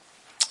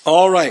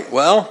All right,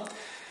 well,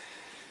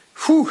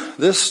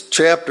 this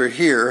chapter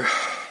here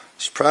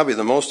is probably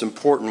the most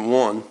important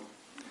one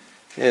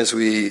as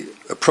we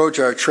approach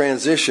our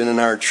transition in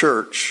our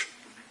church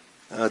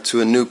to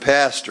a new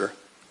pastor.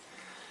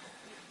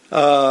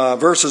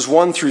 Verses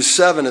 1 through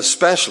 7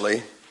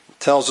 especially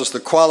tells us the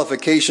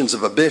qualifications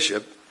of a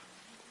bishop.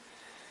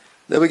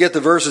 Then we get to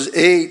verses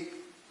 8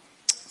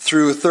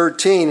 through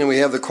 13 and we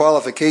have the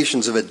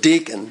qualifications of a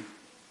deacon.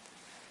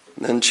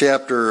 And then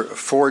chapter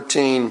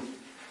 14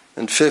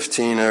 and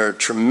 15 are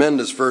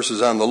tremendous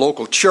verses on the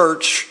local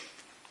church,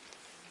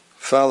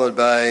 followed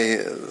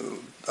by,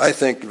 I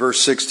think,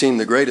 verse 16,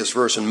 the greatest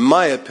verse, in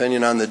my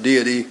opinion, on the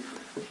deity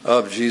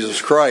of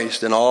Jesus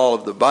Christ in all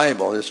of the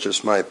Bible. It's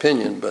just my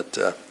opinion.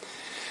 But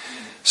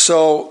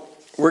so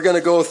we're going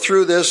to go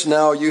through this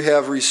now. You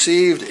have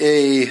received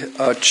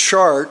a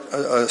chart,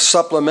 a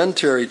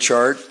supplementary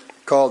chart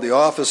called the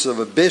Office of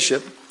a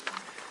Bishop,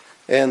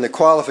 and the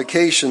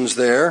qualifications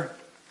there.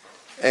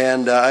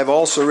 And I've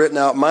also written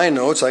out my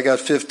notes. I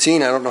got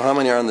 15. I don't know how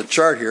many are on the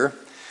chart here.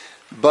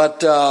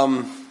 But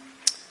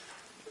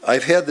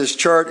I've had this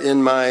chart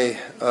in my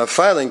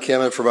filing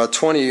cabinet for about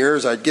 20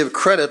 years. I'd give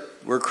credit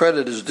where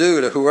credit is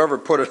due to whoever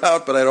put it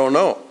out, but I don't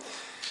know.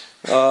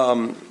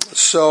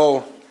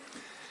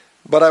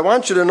 But I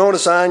want you to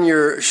notice on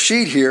your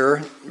sheet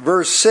here,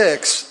 verse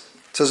 6,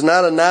 it says,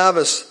 "Not a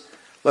novice,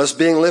 lest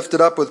being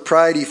lifted up with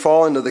pride he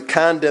fall into the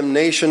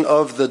condemnation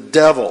of the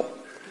devil."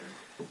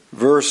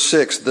 Verse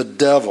 6, the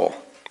devil.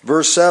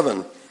 Verse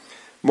 7,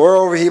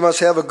 "Moreover, he must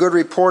have a good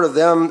report of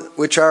them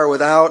which are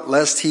without,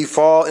 lest he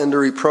fall into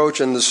reproach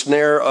and the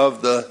snare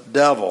of the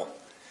devil."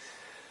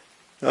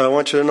 I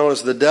want you to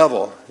notice the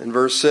devil in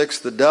verse 6,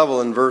 the devil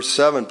in verse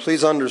 7.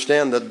 Please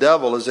understand the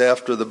devil is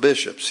after the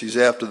bishops. He's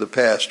after the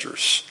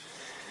pastors.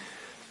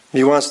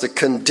 He wants to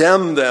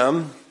condemn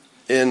them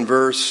in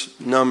verse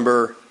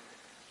number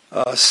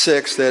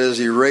 6, that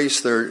is, erase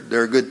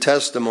their good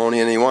testimony,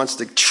 and he wants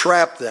to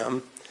trap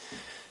them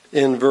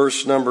in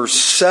verse number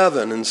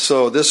 7. And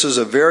so this is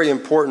a very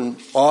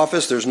important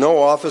office. There's no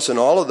office in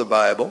all of the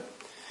Bible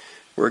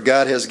where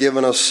God has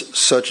given us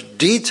such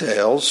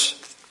details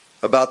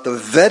about the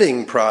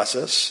vetting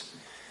process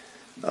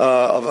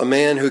of a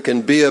man who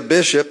can be a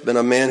bishop and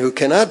a man who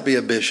cannot be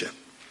a bishop.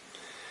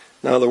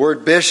 Now the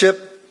word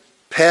bishop,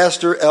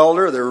 pastor,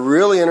 elder, they're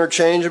really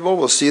interchangeable.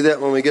 We'll see that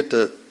when we get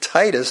to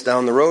Titus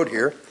down the road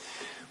here.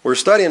 We're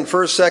studying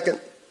 1st, 2nd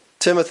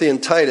Timothy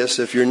and Titus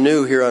if you're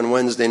new here on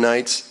Wednesday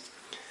nights.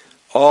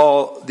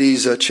 All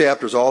these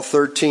chapters, all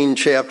 13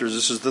 chapters,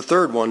 this is the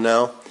third one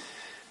now,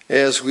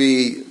 as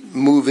we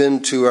move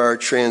into our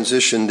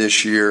transition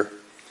this year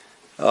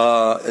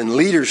in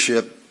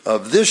leadership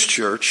of this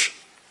church.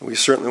 We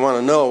certainly want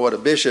to know what a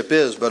bishop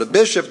is, but a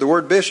bishop, the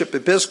word bishop,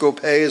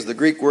 episkope, is the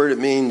Greek word. It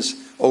means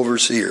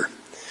overseer.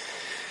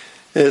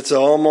 It's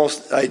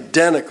almost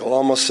identical,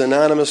 almost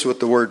synonymous with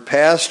the word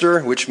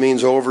pastor, which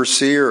means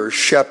overseer or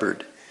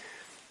shepherd.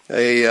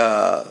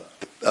 A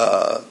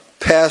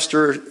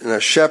pastor and a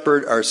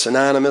shepherd are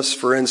synonymous.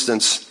 For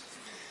instance,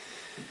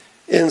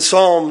 in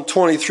Psalm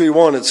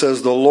 23:1 it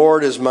says, "The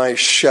Lord is my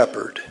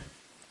shepherd,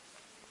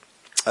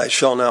 I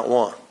shall not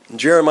want." In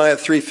Jeremiah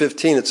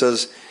 3:15 it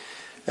says,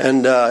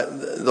 "And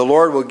the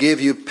Lord will give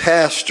you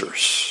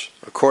pastors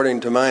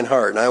according to mine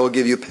heart, and I will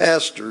give you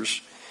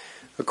pastors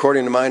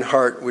according to mine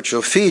heart, which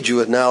shall feed you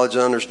with knowledge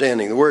and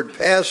understanding." The word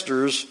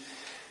pastors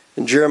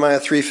in Jeremiah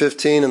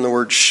 3:15 and the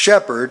word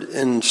shepherd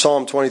in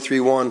Psalm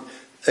 23:1,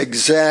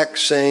 exact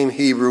same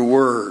Hebrew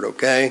word,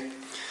 okay?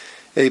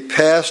 A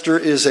pastor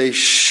is a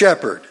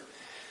shepherd.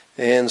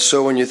 And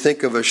so when you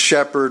think of a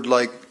shepherd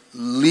like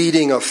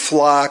leading a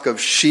flock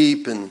of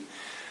sheep and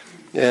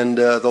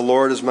the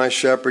Lord is my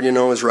shepherd, you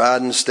know, his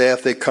rod and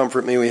staff, they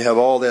comfort me. We have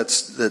all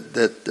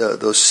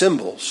those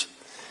symbols.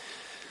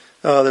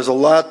 There's a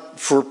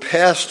lot for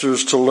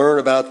pastors to learn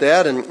about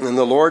that, and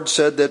the Lord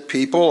said that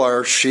people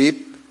are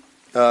sheep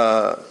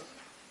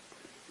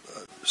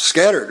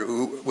scattered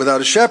without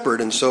a shepherd,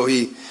 and so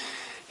he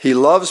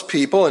loves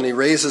people and he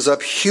raises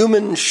up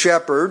human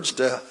shepherds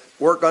to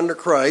work under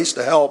Christ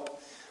to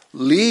help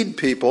lead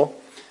people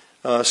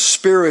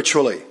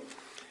spiritually.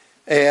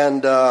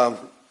 And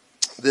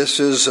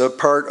this is a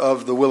part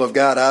of the will of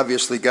God.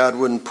 Obviously, God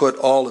wouldn't put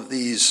all of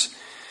these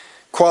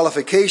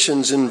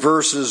qualifications in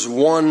verses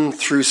 1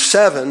 through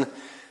 7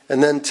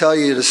 and then tell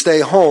you to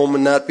stay home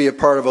and not be a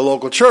part of a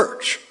local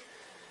church.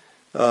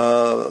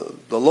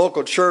 The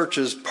local church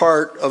is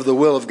part of the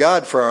will of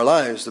God for our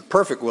lives, the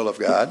perfect will of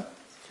God.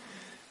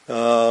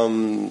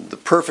 The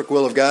perfect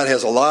will of God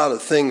has a lot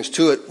of things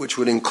to it, which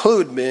would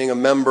include being a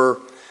member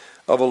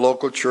of a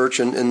local church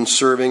and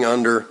serving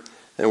under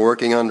and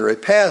working under a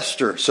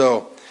pastor.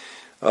 So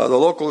the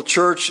local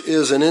church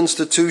is an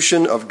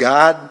institution of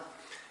God,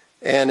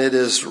 and it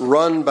is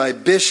run by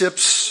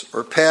bishops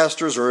or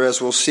pastors, or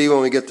as we'll see when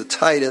we get to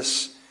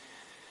Titus,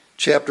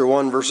 chapter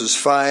 1, verses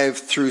 5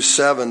 through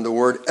 7, the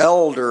word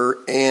elder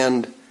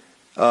and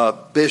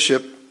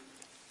bishop,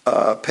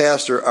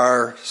 pastor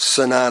are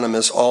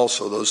synonymous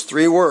also. Those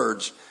three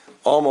words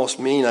almost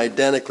mean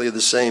identically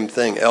the same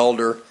thing: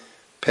 elder,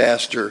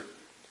 pastor,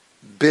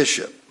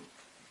 bishop.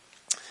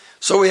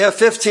 So we have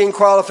 15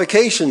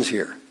 qualifications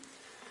here.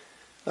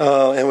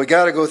 And we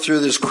got to go through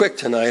this quick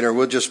tonight, or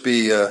we'll just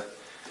be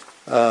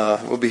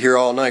we'll be here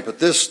all night. But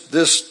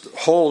this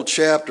whole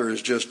chapter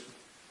is just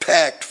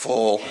packed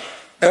full.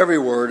 Every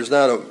word is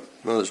not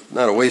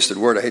a wasted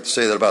word. I hate to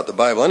say that about the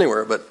Bible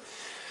anywhere, but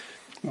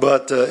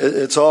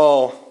it's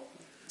all.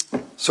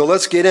 So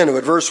let's get into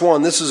it. Verse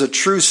 1. This is a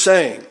true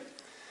saying.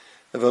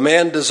 If a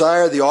man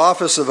desire the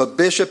office of a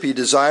bishop, he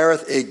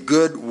desireth a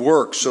good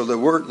work. So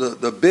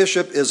the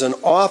bishop is an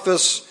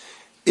office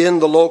in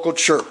the local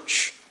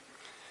church.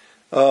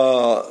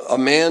 A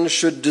man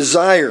should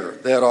desire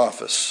that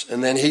office,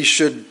 and then he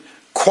should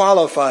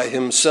qualify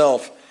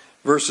himself.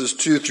 Verses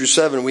 2 through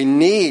 7. We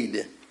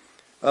need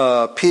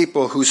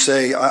people who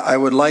say, I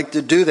would like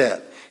to do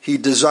that. He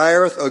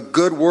desireth a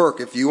good work.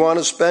 If you want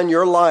to spend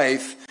your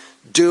life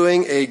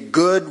doing a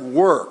good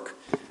work,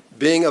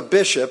 being a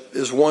bishop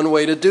is one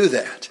way to do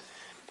that.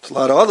 There's a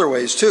lot of other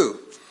ways too.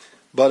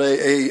 But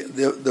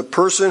the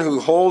person who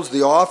holds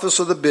the office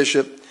of the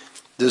bishop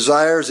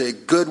desires a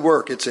good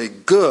work. It's a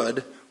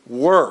good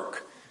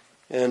work.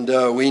 And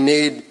we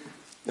need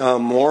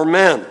more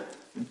men,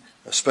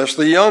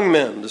 especially young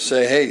men, to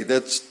say, hey,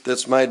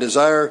 that's my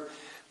desire.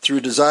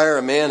 Through desire,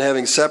 a man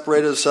having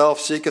separated himself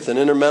seeketh and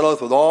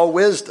intermeddleth with all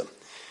wisdom.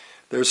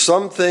 There's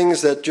some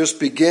things that just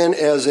begin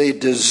as a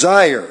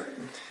desire,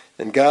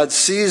 and God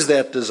sees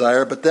that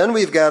desire, but then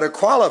we've got to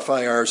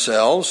qualify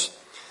ourselves.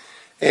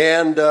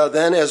 And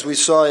then, as we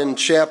saw in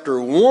chapter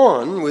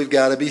 1, we've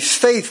got to be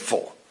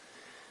faithful.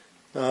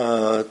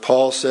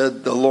 Paul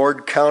said, the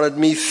Lord counted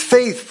me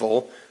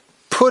faithful,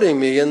 putting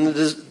me in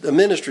the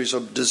ministry.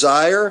 So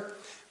desire,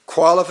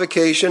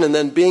 qualification, and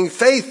then being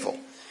faithful.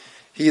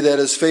 He that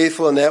is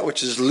faithful in that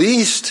which is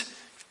least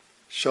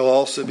shall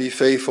also be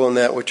faithful in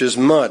that which is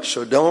much.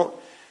 So don't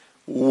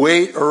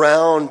wait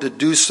around to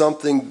do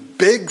something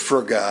big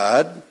for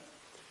God.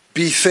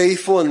 Be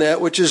faithful in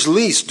that which is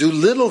least. Do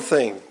little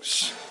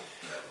things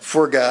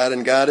for God,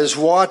 and God is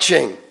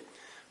watching.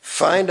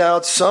 Find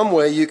out some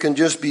way you can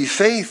just be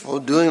faithful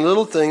doing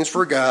little things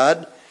for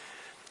God,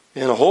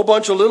 and a whole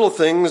bunch of little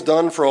things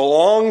done for a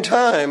long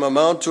time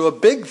amount to a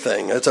big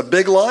thing. It's a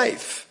big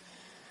life.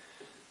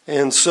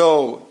 And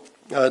so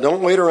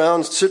don't wait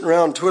around, sitting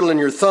around twiddling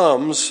your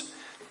thumbs,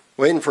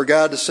 waiting for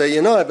God to say,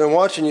 I've been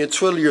watching you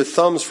twiddle your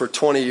thumbs for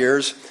 20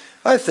 years.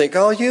 I think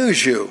I'll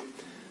use you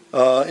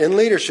in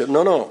leadership.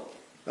 No.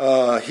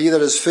 He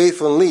that is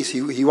faithful in least,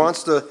 he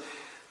wants to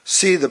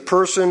see the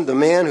person, the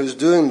man who's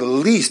doing the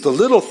least, the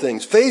little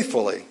things,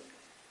 faithfully.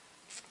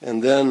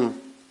 And then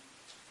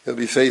he'll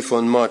be faithful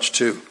in much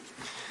too.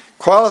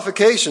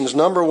 Qualifications.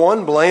 Number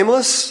 1,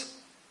 blameless.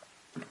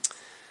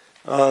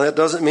 That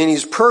doesn't mean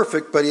he's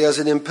perfect, but he has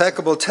an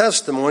impeccable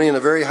testimony and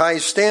a very high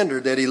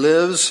standard that he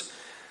lives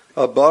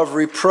above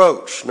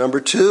reproach. Number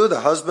 2,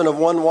 the husband of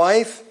one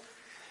wife.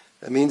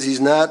 That means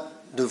he's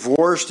not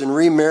divorced and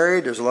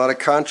remarried. There's a lot of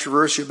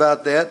controversy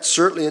about that.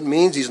 Certainly it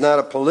means he's not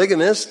a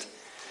polygamist.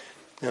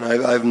 And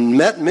I've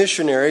met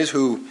missionaries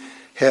who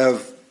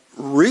have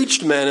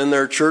reached men in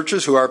their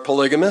churches who are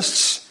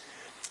polygamists,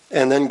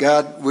 and then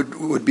God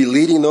would be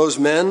leading those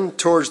men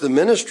towards the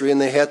ministry,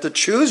 and they had to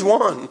choose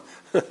one.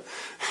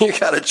 You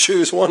got to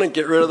choose one and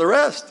get rid of the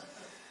rest.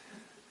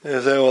 And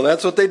they say, well,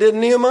 that's what they did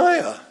in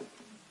Nehemiah.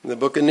 In the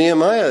book of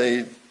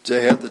Nehemiah,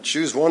 they had to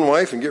choose one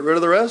wife and get rid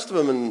of the rest of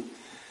them and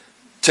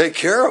take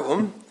care of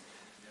them.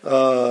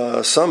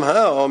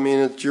 Somehow,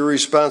 it's your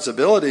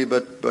responsibility,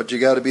 but you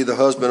got to be the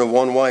husband of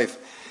one wife.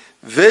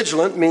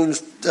 Vigilant means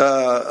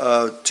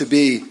to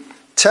be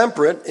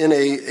temperate in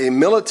a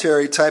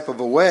military type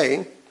of a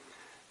way.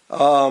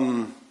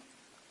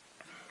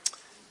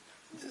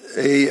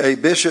 A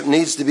bishop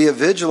needs to be a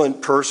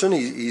vigilant person.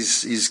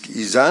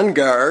 He's on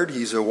guard.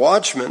 He's a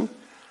watchman.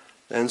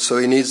 And so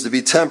he needs to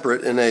be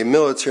temperate in a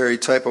military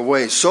type of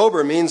way.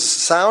 Sober means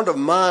sound of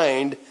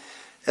mind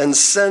and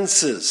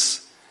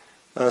senses.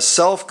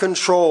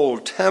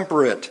 Self-controlled,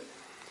 temperate.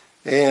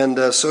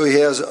 And so he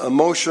has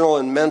emotional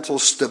and mental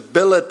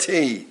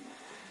stability.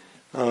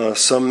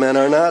 Some men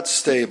are not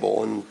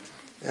stable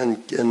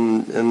and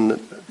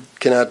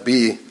cannot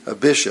be a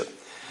bishop.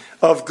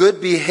 Of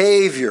good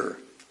behavior.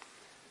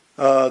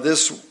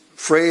 This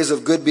phrase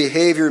of good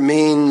behavior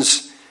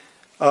means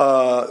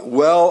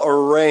well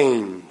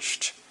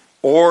arranged,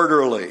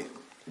 orderly.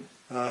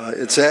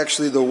 It's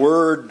actually the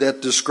word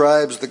that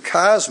describes the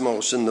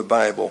cosmos in the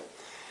Bible,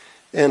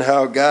 and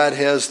how God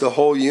has the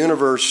whole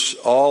universe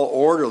all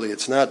orderly.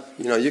 It's not,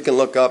 you can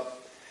look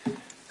up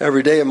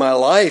every day of my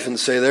life and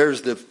say,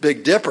 there's the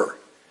Big Dipper.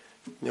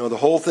 The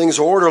whole thing's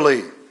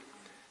orderly.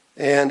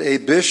 And a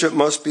bishop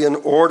must be an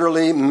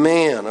orderly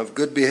man of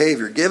good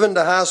behavior, given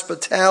to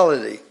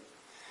hospitality.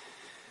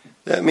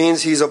 That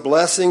means he's a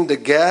blessing to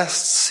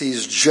guests.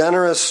 He's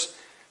generous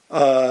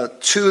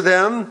to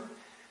them.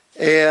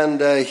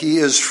 And he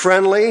is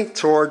friendly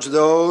towards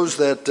those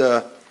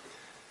that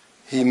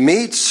he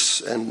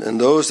meets and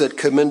those that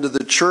come into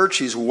the church.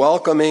 He's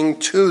welcoming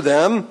to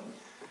them.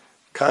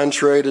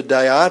 Contrary to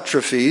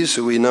Diotrephes,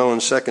 who we know in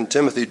 2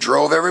 Timothy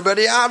drove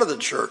everybody out of the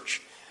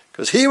church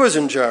because he was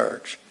in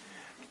charge.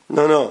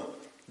 No.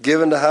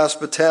 Given to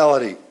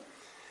hospitality.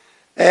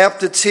 Apt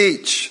to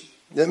teach.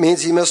 That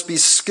means he must be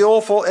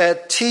skillful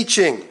at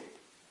teaching,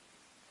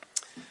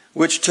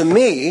 which to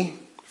me,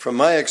 from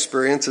my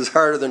experience, is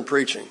harder than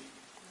preaching.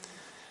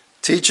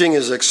 Teaching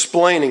is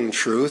explaining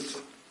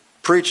truth.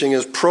 Preaching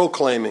is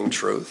proclaiming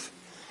truth.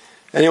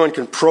 Anyone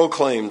can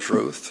proclaim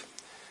truth.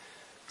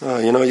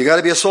 You got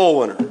to be a soul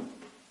winner.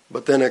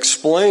 But then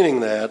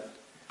explaining that,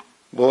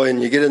 boy,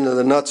 and you get into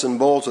the nuts and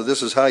bolts of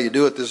this is how you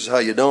do it, this is how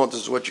you don't,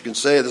 this is what you can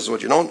say, this is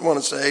what you don't want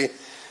to say,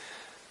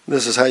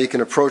 this is how you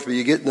can approach. But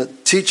you get into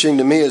teaching,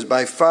 to me, is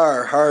by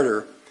far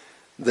harder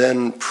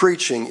than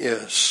preaching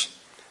is.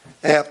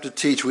 Apt to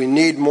teach. We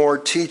need more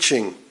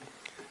teaching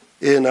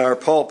in our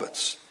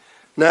pulpits.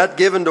 Not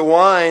given to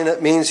wine,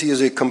 that means he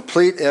is a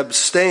complete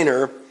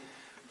abstainer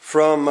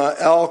from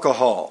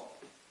alcohol.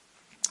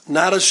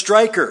 Not a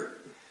striker.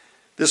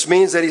 This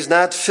means that he's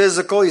not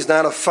physical, he's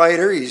not a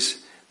fighter,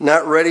 he's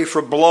not ready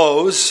for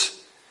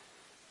blows.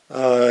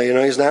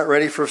 He's not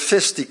ready for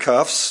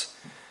fisticuffs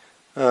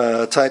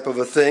type of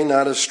a thing,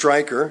 not a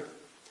striker.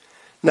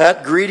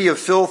 Not greedy of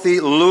filthy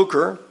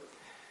lucre.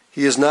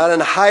 He is not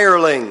an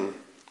hireling.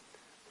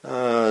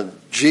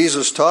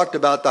 Jesus talked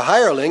about the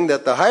hireling,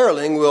 that the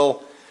hireling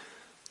will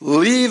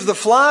leave the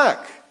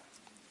flock.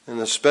 And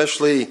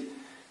especially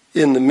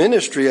in the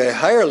ministry, a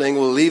hireling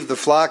will leave the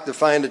flock to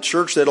find a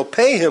church that'll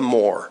pay him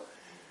more.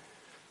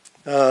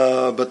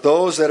 But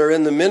those that are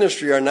in the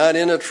ministry are not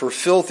in it for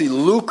filthy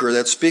lucre.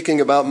 That's speaking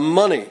about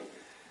money.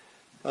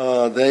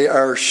 They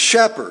are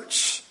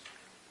shepherds.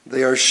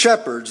 They are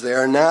shepherds. They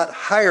are not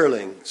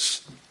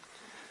hirelings.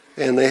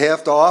 And they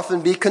have to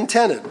often be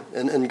contented.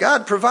 And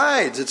God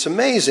provides. It's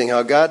amazing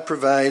how God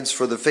provides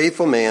for the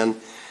faithful man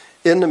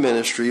in the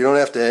ministry. You don't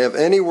have to have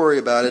any worry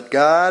about it.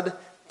 God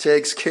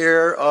takes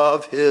care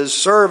of his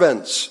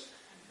servants.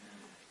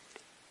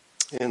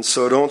 And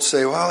so don't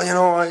say, well,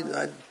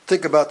 I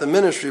think about the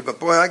ministry, but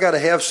boy, I got to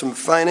have some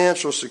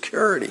financial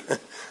security.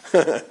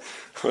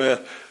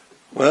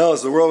 Well,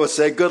 as the world would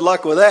say, good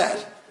luck with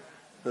that.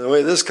 The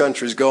way this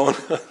country's going,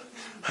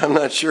 I'm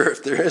not sure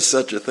if there is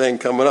such a thing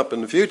coming up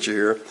in the future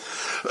here.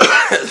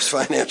 It's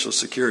financial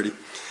security.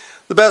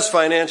 The best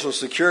financial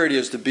security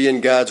is to be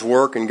in God's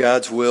work and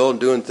God's will and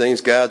doing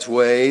things God's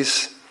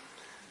ways,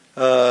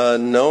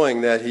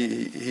 knowing that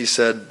He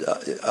said,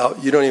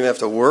 you don't even have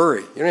to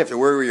worry. You don't have to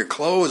worry where your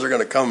clothes are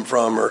going to come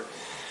from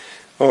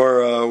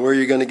or where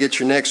you're going to get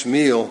your next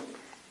meal.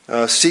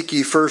 Seek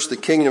ye first the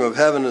kingdom of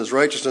heaven and his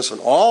righteousness,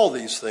 and all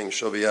these things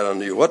shall be added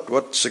unto you.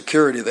 What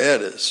security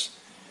that is.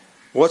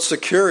 What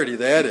security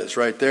that is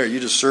right there.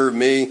 You just serve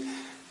me,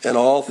 and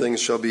all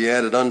things shall be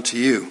added unto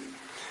you.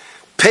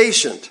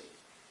 Patient.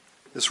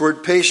 This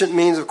word patient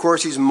means, of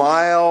course, he's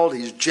mild,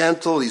 he's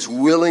gentle, he's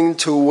willing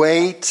to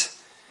wait.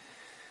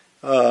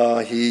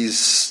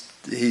 He's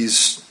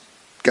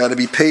got to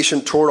be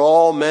patient toward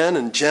all men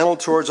and gentle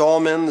towards all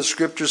men, the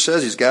scripture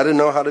says. He's got to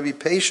know how to be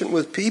patient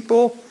with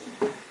people,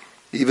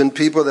 even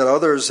people that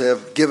others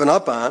have given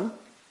up on.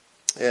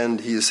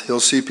 And he'll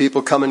see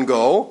people come and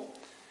go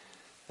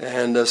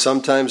and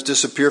sometimes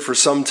disappear for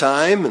some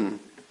time, and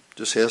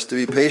just has to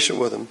be patient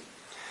with them.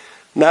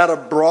 Not a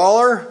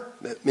brawler.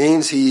 That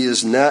means he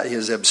is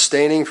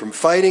abstaining from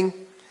fighting.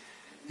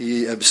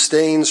 He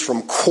abstains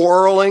from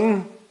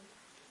quarreling.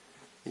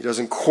 He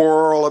doesn't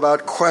quarrel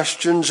about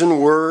questions and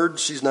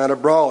words. He's not a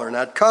brawler.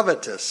 Not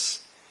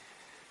covetous.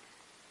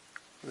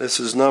 This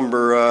is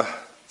number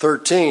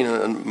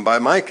 13 by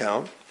my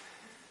count.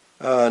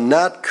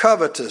 Not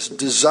covetous.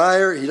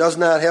 Desire. He does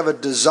not have a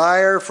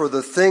desire for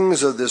the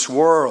things of this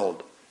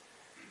world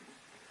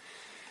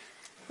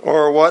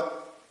or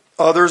what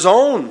others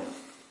own.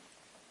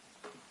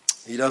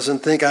 He doesn't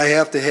think I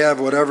have to have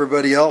what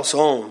everybody else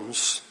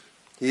owns.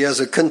 He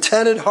has a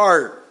contented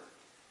heart.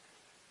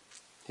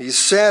 He's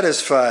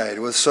satisfied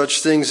with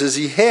such things as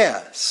he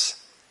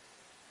has.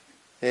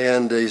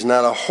 And he's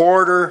not a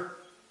hoarder.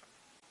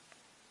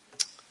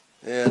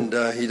 And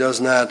he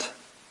does not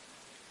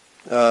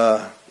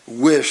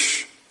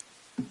wish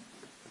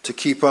to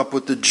keep up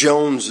with the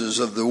Joneses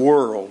of the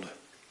world.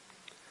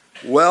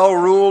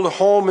 Well-ruled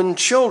home and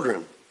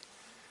children.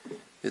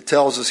 It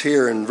tells us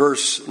here in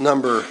verse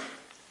number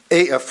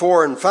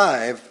 4 and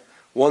 5,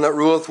 one that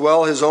ruleth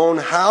well his own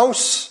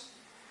house,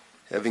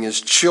 having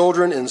his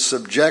children in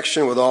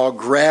subjection with all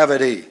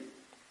gravity.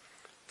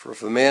 For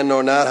if a man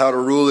know not how to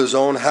rule his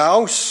own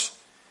house,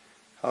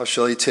 how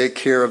shall he take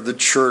care of the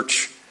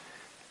church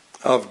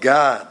of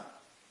God?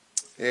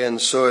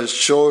 And so as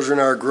children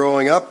are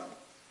growing up,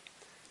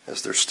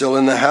 as they're still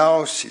in the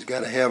house, he's got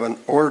to have an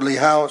orderly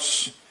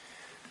house.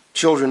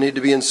 Children need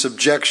to be in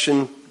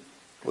subjection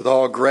with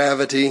all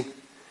gravity.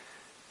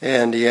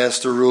 And he has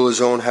to rule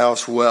his own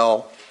house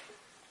well.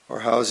 Or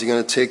how is he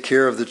going to take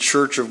care of the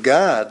church of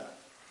God?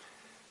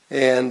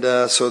 And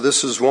so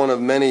this is one of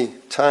many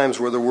times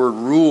where the word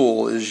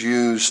rule is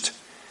used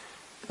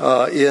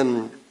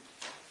in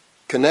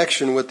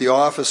connection with the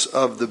office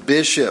of the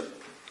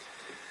bishop.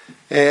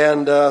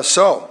 And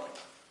so,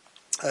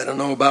 I don't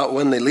know about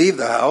when they leave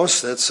the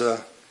house. That's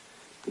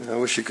I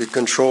wish you could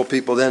control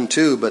people then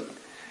too, but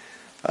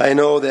I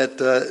know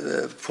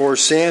that poor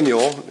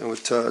Samuel,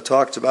 it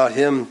talks about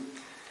him,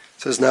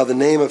 it says, now the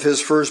name of his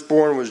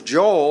firstborn was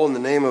Joel, and the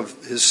name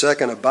of his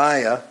second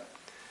Abiah.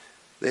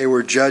 They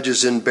were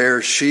judges in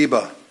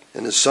Beersheba,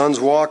 and his sons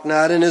walked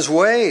not in his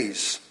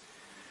ways,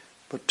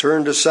 but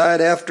turned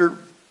aside after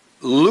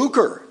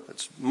lucre,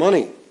 that's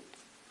money,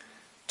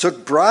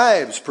 took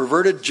bribes,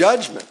 perverted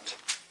judgment.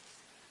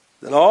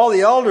 Then all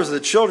the elders of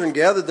the children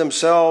gathered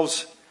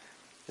themselves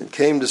and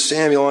came to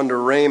Samuel unto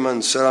Ramah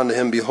and said unto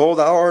him, behold,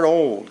 thou art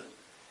old,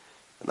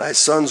 and thy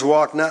sons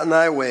walk not in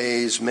thy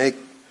ways.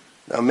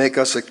 Now make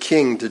us a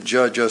king to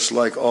judge us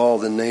like all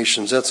the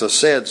nations. That's a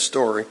sad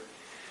story.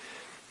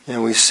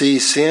 And we see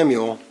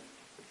Samuel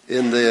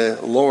in the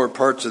lower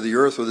parts of the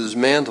earth with his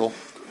mantle.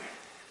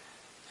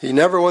 He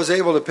never was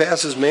able to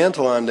pass his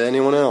mantle on to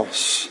anyone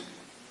else.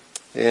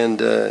 And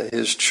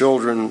his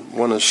children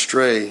went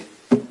astray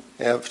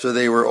after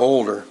they were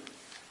older.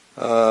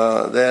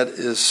 That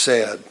is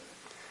sad.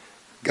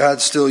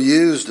 God still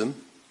used him.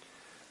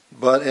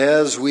 But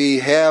as we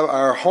have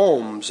our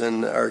homes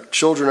and our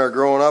children are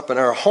growing up in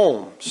our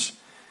homes,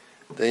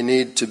 they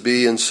need to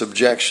be in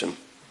subjection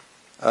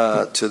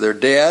to their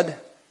dad,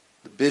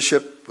 the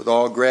bishop, with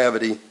all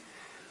gravity,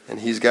 and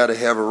he's got to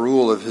have a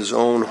rule of his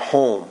own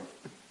home.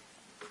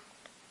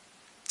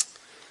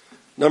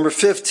 Number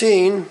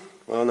 15,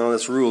 well, no,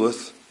 that's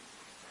ruleth.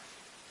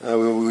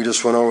 We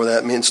just went over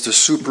that. It means to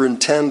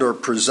superintend or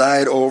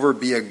preside over,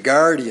 be a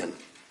guardian.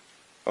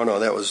 Oh, no,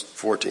 that was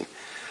 14.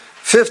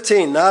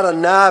 15, not a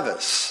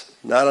novice.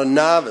 Not a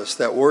novice.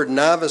 That word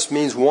novice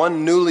means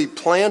one newly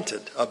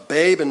planted, a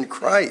babe in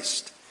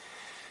Christ.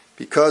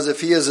 Because if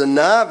he is a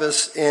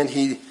novice and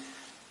he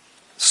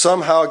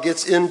somehow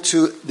gets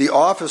into the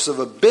office of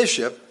a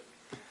bishop,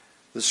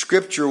 the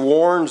scripture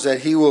warns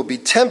that he will be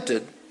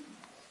tempted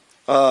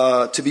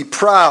to be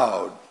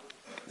proud.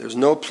 There's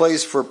no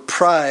place for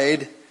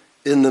pride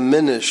in the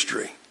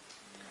ministry.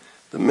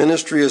 The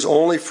ministry is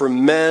only for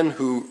men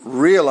who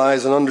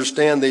realize and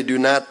understand they do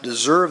not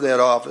deserve that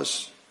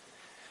office.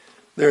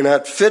 They're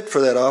not fit for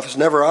that office,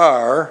 never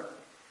are.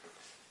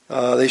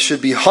 They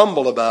should be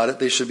humble about it.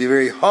 They should be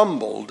very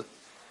humbled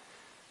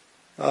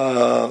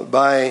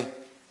by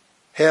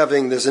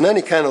having this. In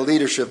any kind of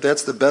leadership,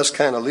 that's the best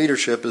kind of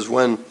leadership, is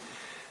when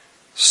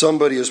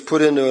somebody is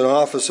put into an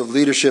office of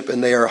leadership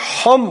and they are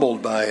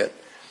humbled by it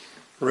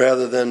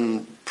rather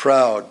than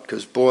proud.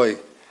 Because, boy,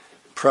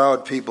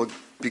 proud people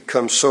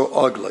become so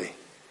ugly.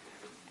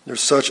 They're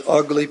such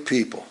ugly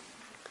people.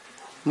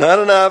 Not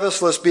a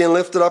novice, lest being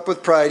lifted up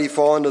with pride he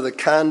fall into the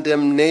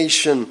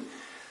condemnation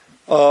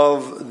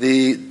of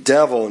the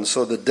devil. And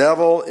so the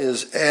devil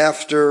is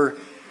after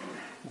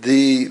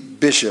the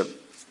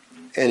bishop,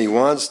 and he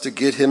wants to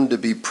get him to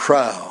be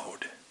proud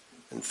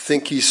and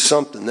think he's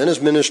something. Then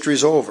his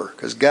ministry's over,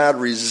 because God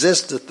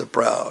resisteth the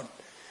proud,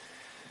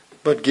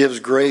 but gives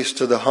grace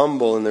to the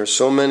humble. And there's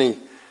so many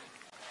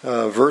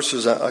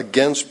verses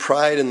against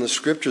pride in the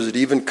scriptures. It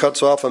even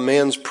cuts off a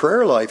man's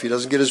prayer life. He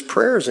doesn't get his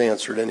prayers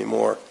answered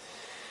anymore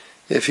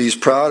if he's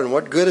proud. And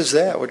what good is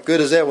that? What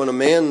good is that when a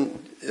man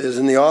is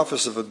in the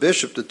office of a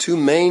bishop? The two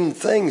main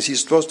things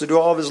he's supposed to do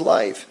all of his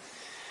life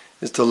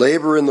is to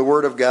labor in the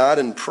Word of God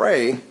and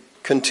pray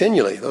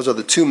continually. Those are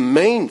the two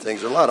main things.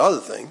 There are a lot of other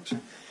things.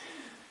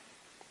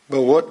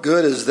 But what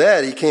good is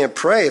that? He can't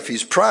pray if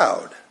he's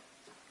proud,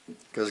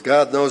 because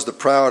God knows the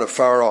proud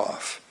afar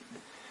off.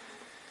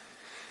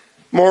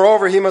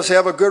 Moreover, he must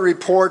have a good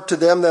report to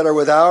them that are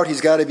without. He's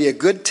got to be a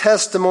good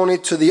testimony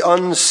to the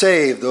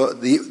unsaved,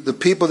 the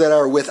people that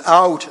are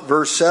without,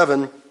 verse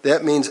 7.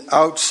 That means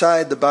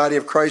outside the body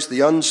of Christ,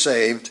 the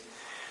unsaved.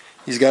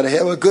 He's got to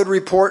have a good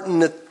report in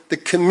the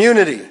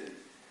community,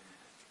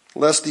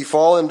 lest he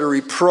fall into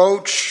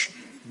reproach,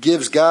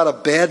 gives God a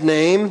bad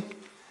name,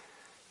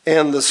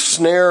 and the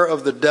snare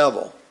of the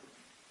devil.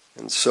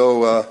 And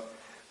so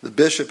the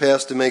bishop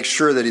has to make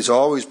sure that he's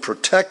always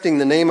protecting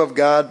the name of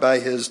God by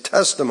his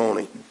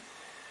testimony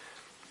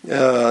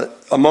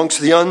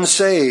amongst the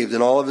unsaved in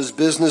all of his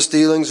business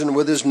dealings and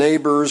with his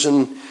neighbors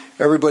and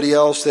everybody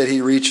else that he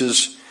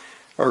reaches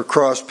or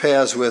cross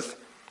paths with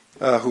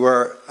who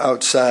are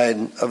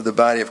outside of the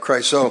body of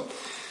Christ. So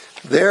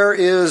there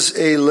is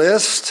a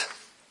list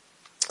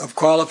of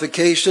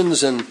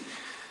qualifications, and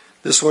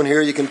this one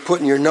here you can put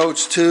in your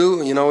notes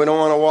too. You know, we don't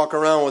want to walk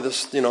around with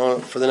this,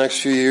 for the next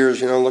few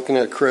years, looking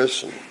at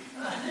Chris. And,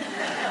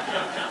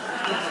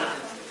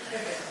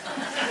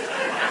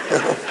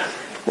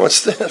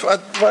 what's this?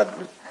 What?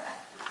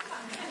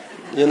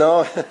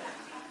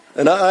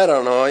 And I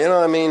don't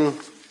know.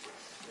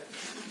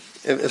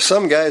 If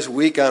some guy's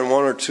weak on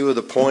one or two of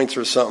the points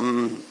or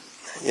something,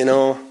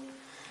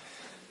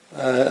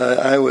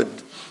 I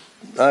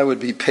would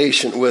be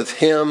patient with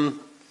him,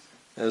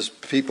 as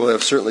people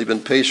have certainly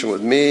been patient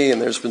with me,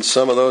 and there's been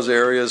some of those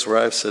areas where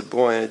I've said,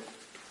 boy,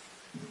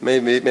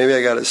 maybe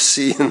I got a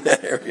C in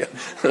that area.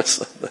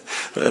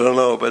 I don't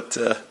know, but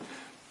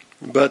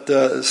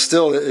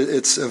still,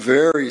 it's a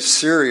very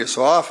serious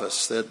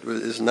office that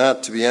is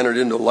not to be entered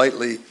into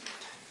lightly,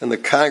 and the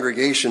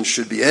congregation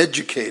should be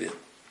educated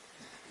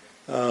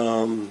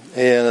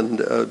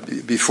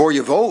before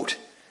you vote,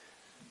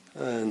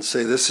 and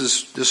say this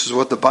is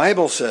what the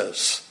Bible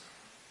says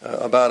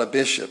about a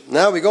bishop.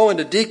 Now we go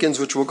into deacons,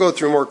 which we'll go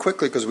through more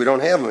quickly because we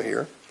don't have them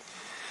here.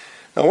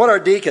 Now, what are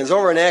deacons?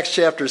 Over in Acts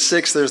chapter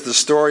 6, there's the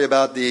story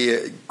about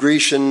the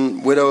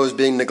Grecian widows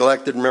being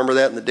neglected. Remember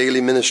that in the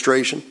daily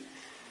ministration?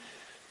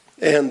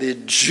 And the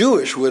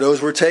Jewish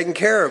widows were taken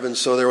care of, and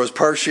so there was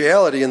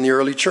partiality in the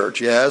early church.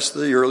 Yes,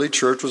 the early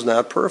church was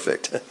not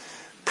perfect.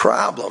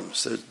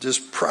 Problems. There's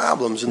just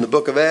problems in the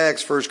book of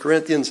Acts, 1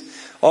 Corinthians,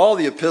 all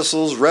the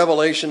epistles,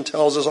 Revelation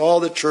tells us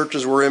all the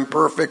churches were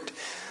imperfect.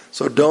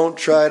 So don't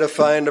try to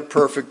find a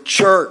perfect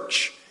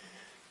church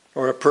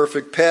or a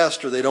perfect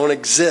pastor. They don't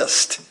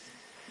exist.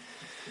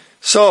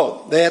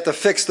 So they had to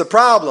fix the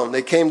problem.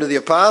 They came to the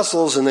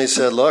apostles and they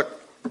said, look,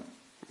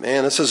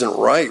 man, this isn't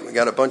right. We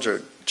got a bunch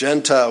of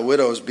Gentile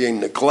widows being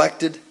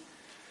neglected,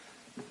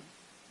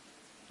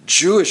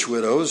 Jewish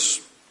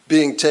widows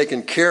being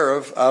taken care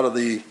of out of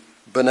the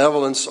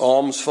benevolence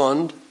alms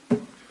fund.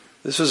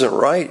 This isn't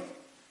right.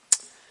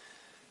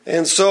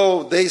 And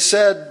so they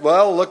said,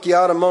 well, look ye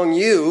out among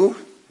you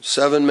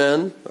 7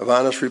 men of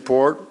honest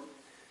report,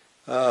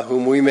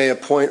 whom we may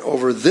appoint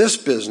over this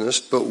business,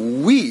 but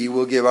we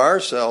will give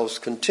ourselves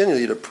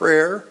continually to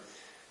prayer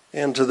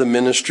and to the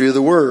ministry of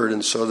the word.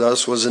 And so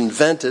thus was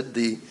invented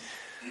the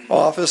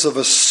office of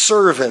a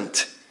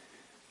servant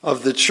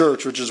of the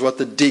church, which is what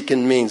the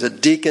deacon means. A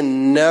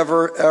deacon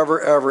never, ever,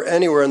 ever,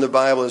 anywhere in the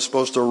Bible is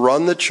supposed to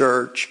run the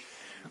church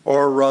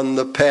or run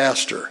the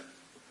pastor.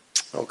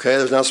 Okay,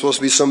 there's not supposed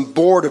to be some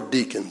board of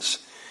deacons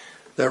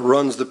that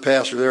runs the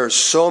pastor. There are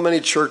so many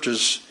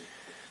churches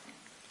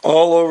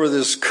all over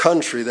this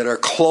country that are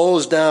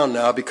closed down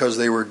now because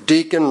they were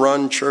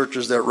deacon-run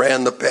churches that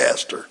ran the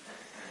pastor.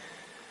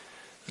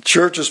 The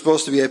church is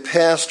supposed to be a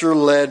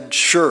pastor-led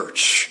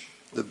church.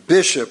 The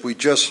bishop we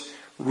just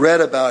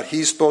read about,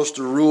 he's supposed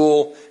to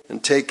rule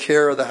and take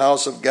care of the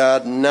house of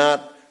God,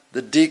 not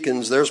the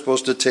deacons. They're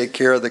supposed to take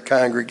care of the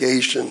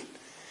congregation.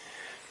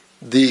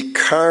 The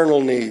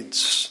carnal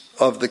needs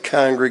of the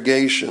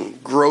congregation,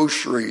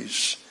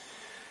 groceries,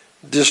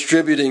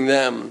 distributing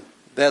them,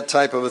 that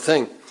type of a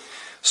thing.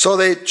 So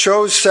they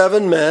chose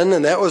 7 men,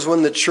 and that was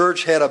when the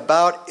church had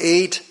about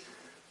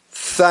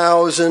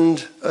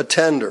 8,000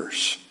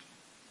 attenders.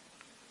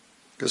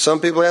 Because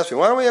some people ask me,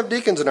 why don't we have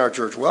deacons in our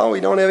church? Well,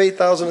 we don't have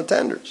 8,000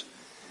 attenders.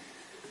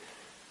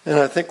 And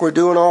I think we're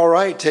doing all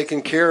right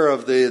taking care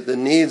of the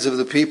needs of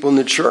the people in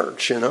the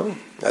church,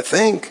 I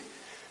think.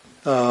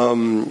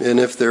 And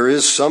if there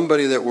is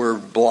somebody that we're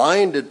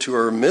blinded to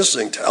or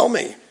missing, tell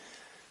me.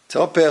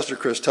 Tell Pastor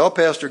Chris, tell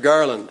Pastor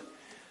Garland,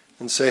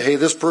 and say, hey,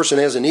 this person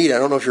has a need. I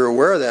don't know if you're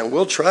aware of that. And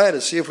we'll try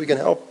to see if we can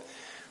help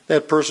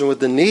that person with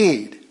the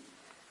need.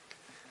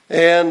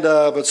 And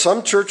but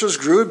some churches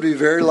grew to be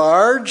very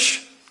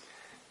large,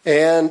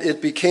 and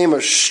it became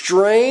a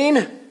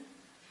strain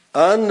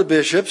on the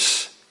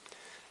bishops,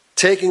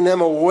 taking them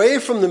away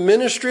from the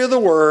ministry of the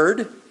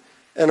word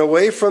and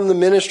away from the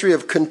ministry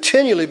of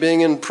continually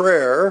being in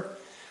prayer.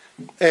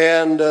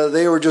 And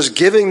they were just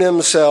giving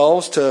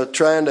themselves to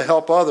trying to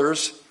help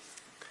others.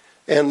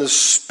 And the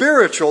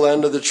spiritual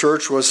end of the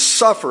church was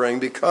suffering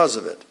because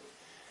of it.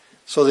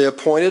 So they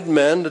appointed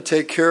men to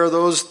take care of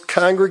those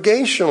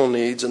congregational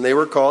needs, and they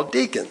were called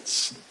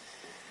deacons.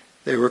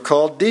 They were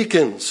called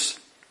deacons.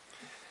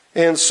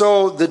 And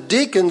so the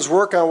deacons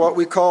work on what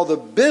we call the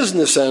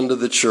business end of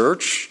the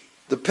church,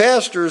 the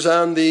pastors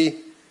on the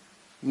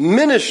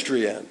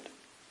ministry end.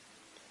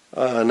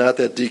 Not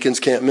that deacons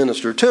can't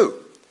minister too.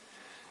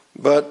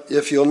 But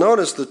if you'll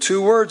notice, the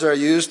 2 words are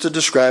used to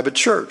describe a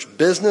church.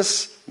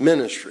 Business,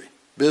 ministry.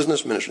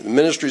 Business, ministry. The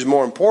ministry is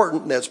more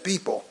important, that's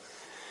people.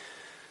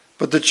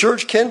 But the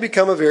church can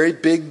become a very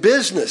big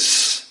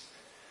business.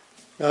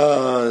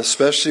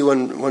 Especially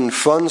when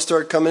funds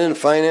start coming in,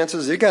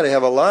 finances. You've got to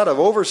have a lot of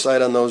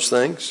oversight on those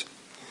things.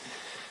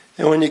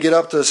 And when you get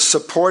up to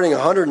supporting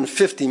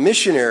 150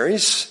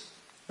 missionaries,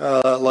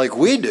 like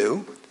we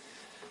do,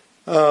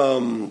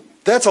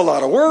 that's a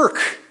lot of work.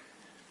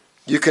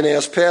 You can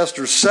ask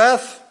Pastor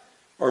Seth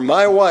or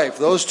my wife.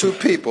 Those 2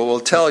 people will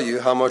tell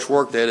you how much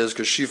work that is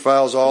because she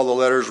files all the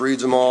letters,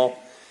 reads them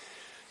all.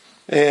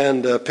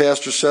 And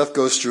Pastor Seth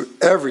goes through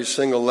every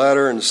single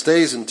letter and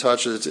stays in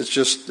touch. It's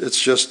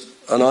just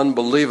an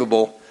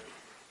unbelievable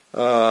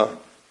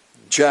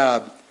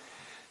job.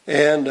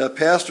 And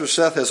Pastor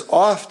Seth has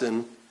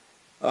often,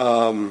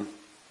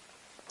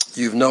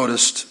 you've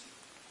noticed,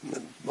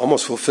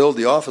 almost fulfilled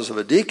the office of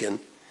a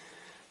deacon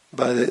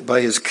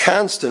by his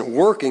constant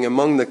working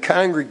among the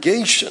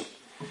congregation,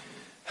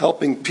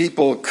 helping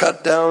people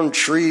cut down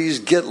trees,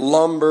 get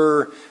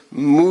lumber,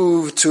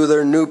 move to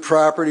their new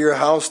property or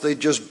house they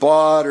just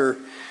bought,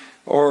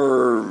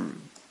 or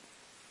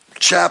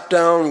chop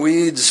down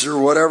weeds or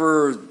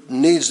whatever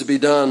needs to be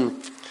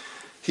done.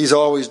 He's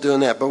always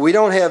doing that. But we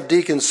don't have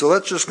deacons, so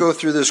let's just go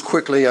through this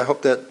quickly. I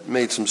hope that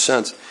made some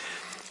sense.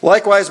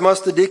 Likewise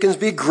must the deacons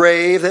be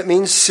grave. That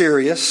means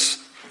serious.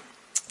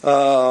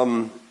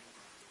 They're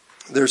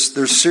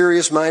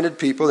serious-minded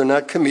people. They're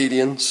not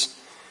comedians.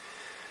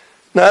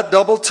 Not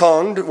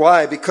double-tongued.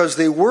 Why? Because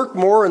they work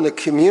more in the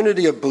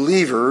community of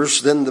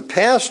believers than the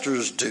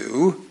pastors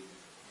do.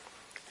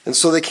 And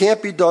so they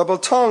can't be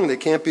double-tongued. They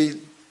can't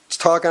be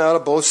talking out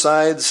of both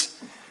sides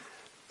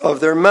of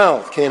their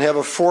mouth. Can't have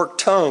a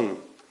forked tongue.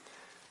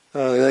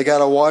 They got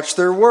to watch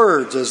their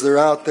words as they're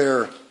out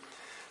there.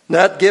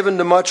 Not given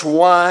to much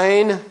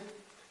wine.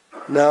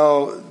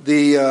 Now,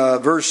 the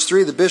verse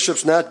 3, the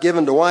bishop's not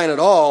given to wine at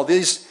all.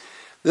 This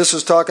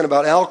is talking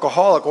about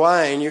alcoholic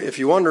wine. If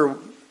you wonder,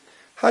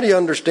 how do you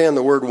understand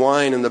the word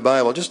wine in the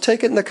Bible? Just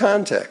take it in the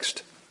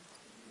context.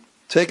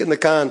 Take it in the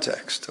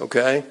context,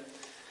 okay?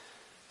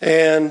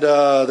 And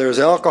there's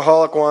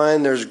alcoholic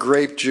wine, there's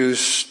grape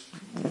juice.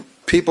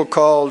 People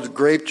called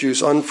grape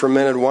juice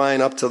unfermented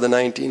wine up to the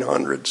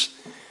 1900s.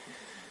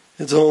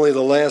 It's only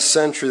the last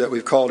century that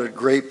we've called it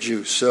grape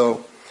juice.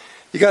 So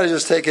you got to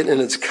just take it in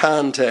its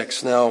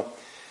context. Now,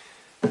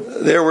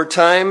 there were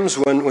times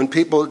when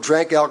people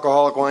drank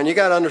alcoholic wine. You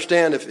got to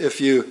understand if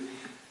you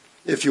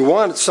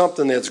want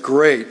something that's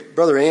great.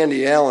 Brother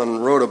Andy Allen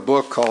wrote a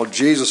book called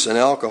Jesus and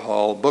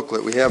Alcohol, a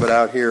booklet. We have it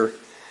out here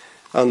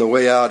on the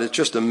way out. It's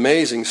just an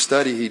amazing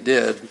study he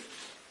did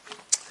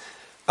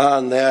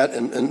on that,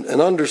 and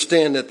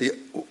understand that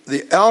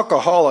the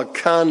alcoholic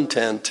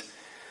content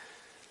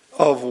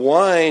of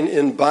wine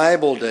in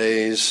Bible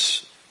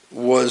days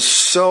was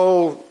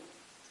so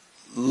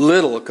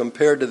little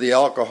compared to the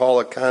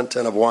alcoholic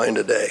content of wine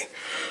today.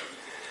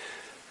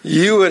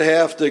 You would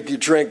have to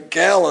drink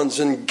gallons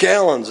and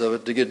gallons of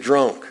it to get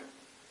drunk.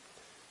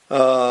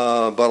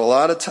 But a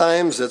lot of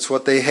times that's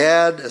what they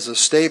had as a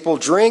staple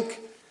drink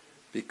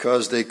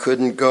because they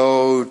couldn't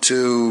go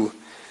to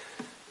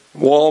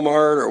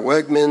Walmart or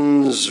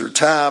Wegmans or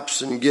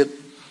Tops and get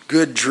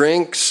good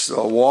drinks.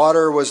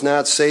 Water was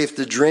not safe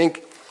to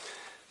drink.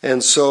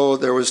 And so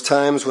there was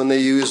times when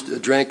they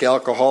drank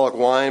alcoholic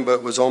wine, but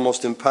it was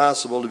almost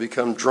impossible to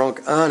become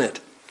drunk on it.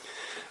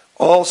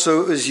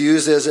 Also, it was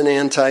used as an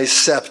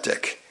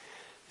antiseptic.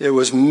 It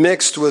was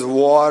mixed with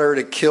water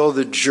to kill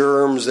the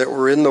germs that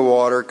were in the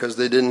water because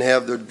they didn't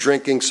have the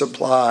drinking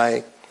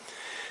supply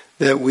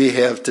that we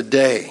have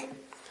today.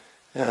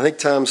 And I think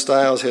Tom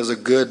Stiles has a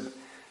good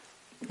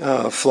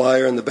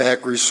flyer in the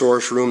back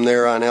resource room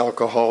there on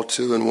alcohol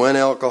too. And when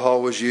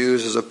alcohol was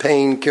used as a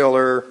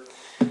painkiller,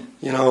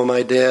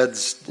 my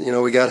dad's,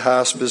 we got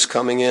hospice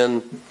coming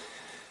in.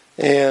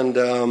 And,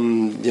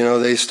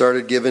 they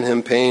started giving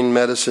him pain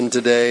medicine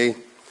today.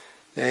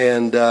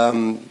 And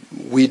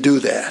we do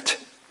that.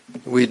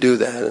 We do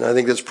that. And I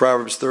think that's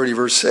Proverbs 30,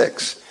 verse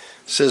 6. It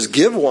says,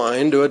 give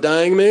wine to a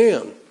dying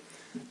man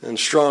and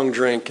strong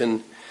drink.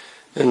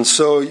 And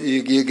so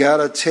you got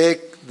to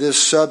take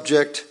this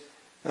subject,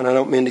 and I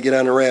don't mean to get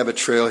on a rabbit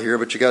trail here,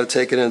 but you got to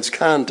take it in its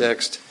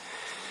context.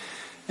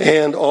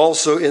 And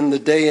also in the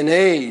day and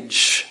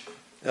age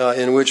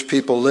in which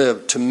people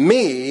live. To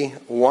me,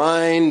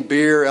 wine,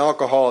 beer,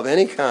 alcohol of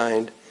any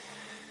kind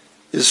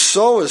is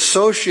so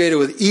associated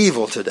with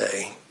evil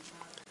today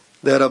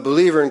that a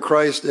believer in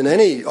Christ in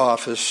any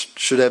office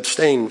should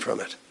abstain from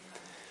it.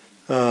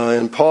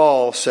 And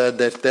Paul said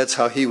that that's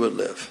how he would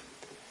live.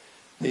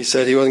 He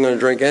said he wasn't going to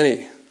drink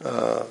any.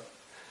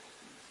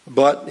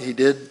 But he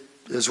did,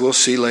 as we'll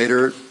see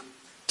later,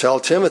 tell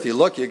Timothy,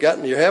 look,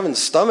 you're having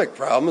stomach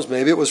problems.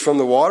 Maybe it was from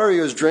the water he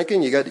was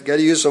drinking. You got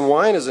to use some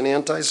wine as an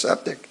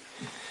antiseptic.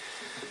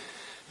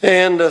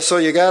 And so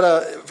you got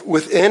to,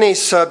 with any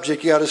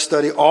subject, you got to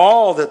study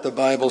all that the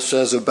Bible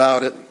says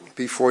about it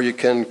before you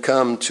can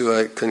come to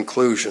a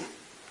conclusion.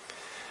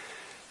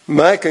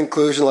 My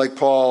conclusion, like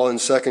Paul in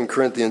 2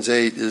 Corinthians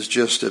 8, is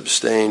just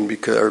abstain,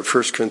 or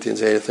 1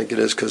 Corinthians 8, I think it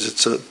is, because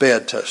it's a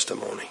bad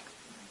testimony.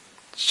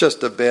 It's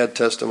just a bad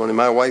testimony.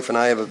 My wife and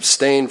I have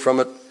abstained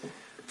from it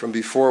from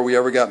before we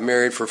ever got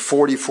married. For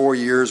 44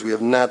 years, we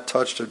have not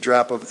touched a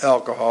drop of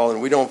alcohol,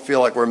 and we don't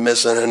feel like we're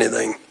missing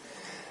anything.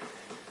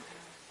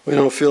 We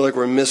don't feel like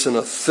we're missing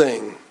a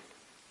thing.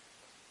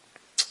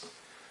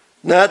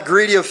 Not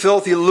greedy of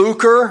filthy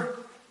lucre.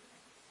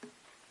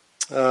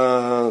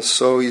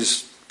 So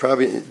he's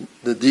probably,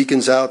 the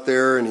deacon's out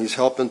there and he's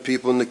helping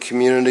people in the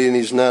community and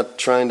he's not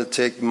trying to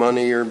take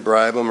money or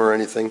bribe them or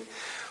anything.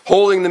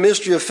 Holding the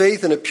mystery of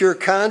faith in a pure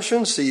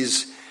conscience. He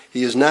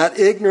is not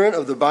ignorant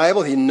of the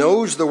Bible. He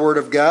knows the Word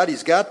of God.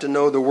 He's got to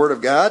know the Word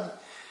of God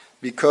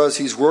because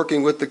he's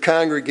working with the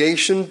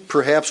congregation,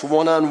 perhaps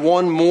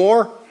one-on-one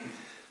more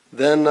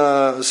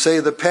than, say,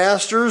 the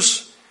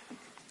pastors.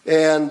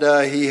 And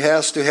he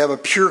has to have a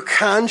pure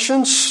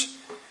conscience.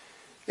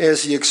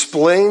 As he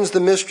explains the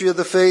mystery of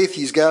the faith,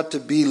 he's got to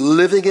be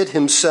living it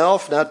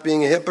himself, not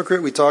being a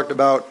hypocrite. We talked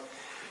about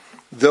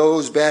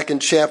those back in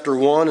chapter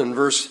 1 and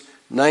verse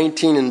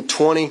 19 and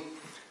 20.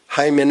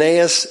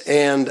 Hymenaeus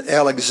and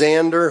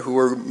Alexander, who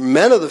were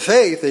men of the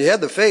faith, they had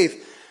the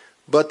faith,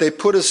 but they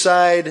put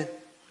aside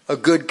a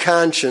good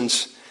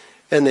conscience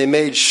and they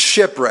made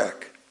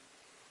shipwreck.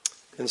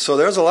 And so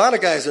there's a lot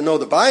of guys that know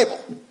the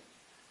Bible,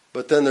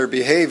 but then their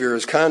behavior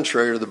is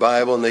contrary to the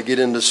Bible and they get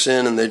into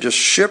sin and they just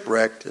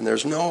shipwrecked, and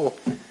there's no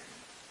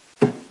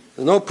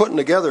putting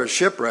together a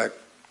shipwreck.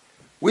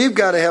 We've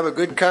got to have a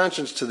good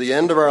conscience to the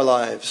end of our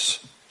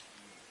lives.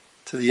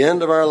 to the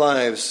end of our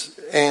lives,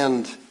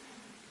 and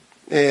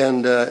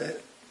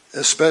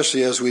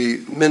especially as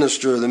we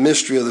minister the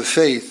mystery of the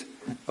faith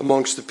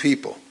amongst the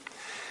people.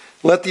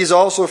 Let these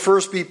also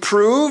first be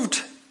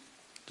proved,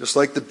 just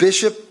like the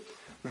bishop.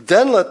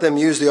 Then let them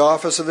use the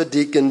office of a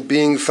deacon,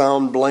 being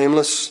found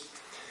blameless.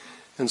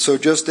 And so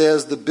just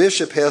as the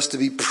bishop has to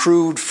be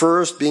proved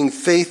first, being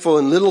faithful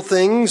in little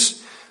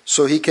things,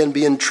 so he can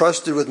be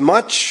entrusted with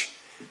much,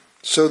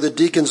 so the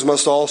deacons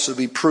must also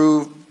be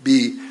proved,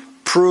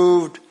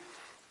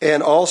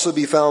 and also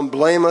be found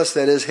blameless,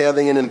 that is,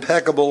 having an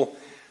impeccable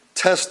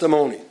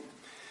testimony.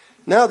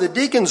 Now the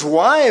deacons'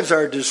 wives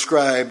are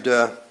described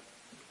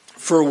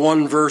for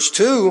 1 verse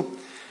 2,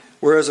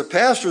 whereas a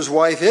pastor's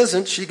wife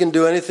isn't. She can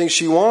do anything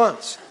she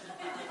wants.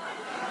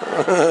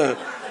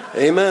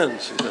 Amen,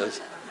 she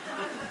says.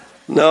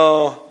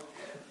 No,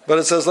 but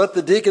it says, let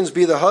the deacons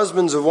be the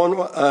husbands of one,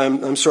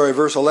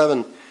 verse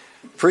 11.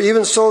 For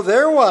even so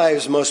their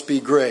wives must be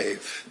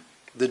grave.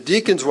 The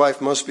deacon's wife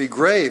must be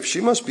grave.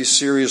 She must be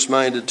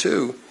serious-minded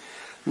too.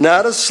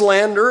 Not a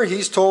slanderer.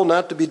 He's told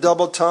not to be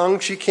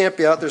double-tongued. She can't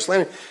be out there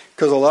slandering.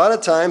 Because a lot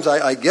of times,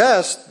 I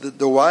guess,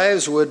 the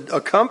wives would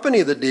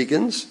accompany the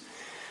deacons.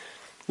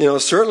 You know,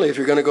 certainly if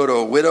you're going to go to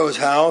a widow's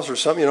house or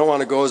something, you don't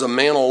want to go as a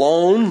man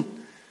alone.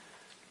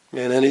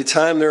 And any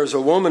time there's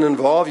a woman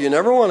involved, you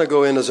never want to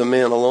go in as a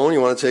man alone.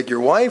 You want to take your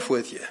wife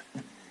with you.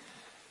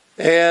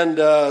 And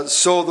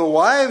so the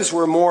wives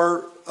were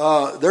more,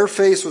 their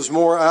face was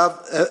more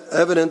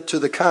evident to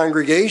the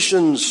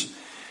congregations,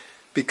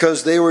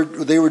 because they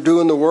were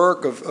doing the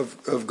work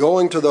of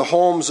going to the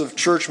homes of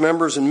church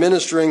members and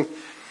ministering.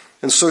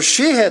 And so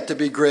she had to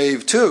be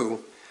grave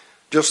too,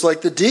 just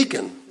like the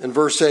deacon in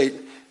verse 8.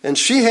 And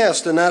she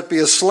has to not be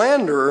a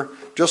slanderer,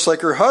 just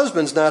like her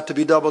husband's not to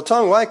be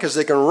double-tongued. Why? Because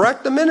they can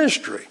wreck the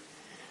ministry.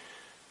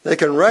 They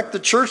can wreck the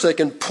church. They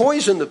can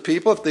poison the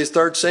people if they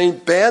start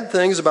saying bad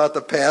things about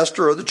the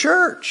pastor or the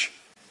church.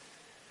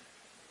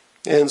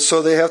 And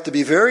so they have to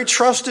be very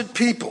trusted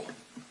people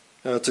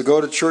to go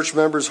to church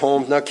members'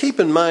 homes. Now keep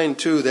in mind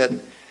too that,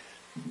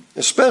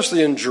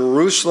 especially in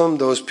Jerusalem,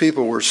 those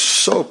people were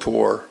so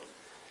poor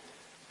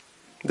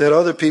that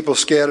other people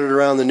scattered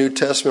around the New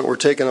Testament were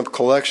taking up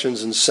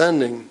collections and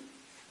sending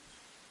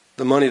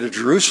the money to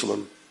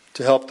Jerusalem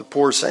to help the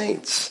poor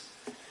saints.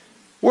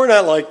 We're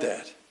not like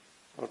that.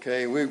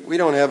 Okay, we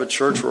don't have a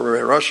church where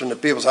we're rushing to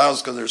people's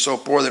houses because they're so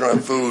poor they don't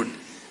have food.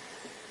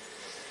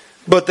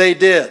 But they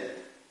did.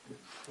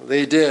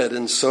 They did,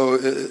 and so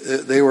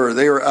they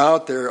were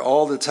out there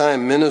all the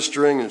time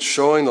ministering and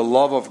showing the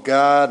love of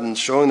God and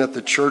showing that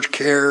the church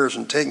cares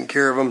and taking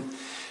care of them.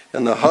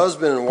 And the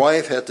husband and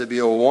wife had to be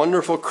a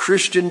wonderful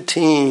Christian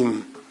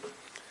team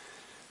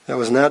that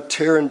was not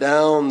tearing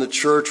down the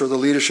church or the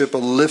leadership, but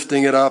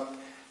lifting it up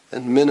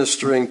and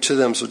ministering to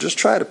them. So just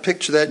try to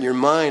picture that in your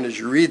mind as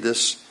you read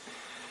this.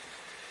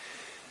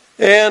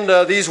 And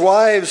these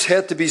wives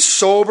had to be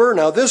sober.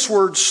 Now this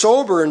word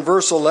sober in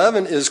verse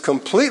 11 is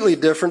completely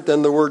different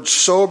than the word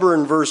sober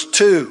in verse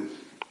 2.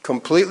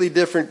 Completely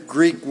different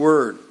Greek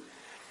word.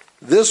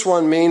 This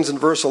one means in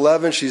verse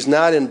 11 she's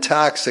not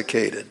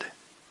intoxicated.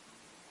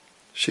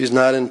 She's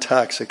not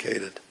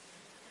intoxicated.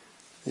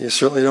 You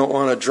certainly don't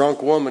want a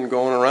drunk woman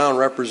going around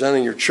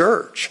representing your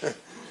church.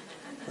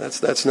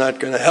 That's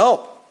not going to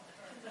help.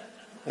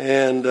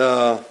 And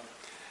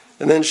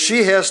then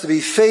she has to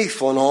be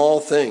faithful in all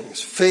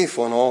things.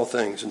 Faithful in all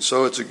things. And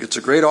so it's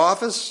a great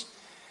office.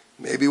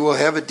 Maybe we'll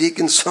have a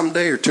deacon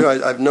someday or two.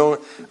 I know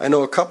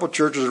a couple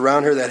churches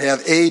around here that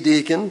have a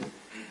deacon.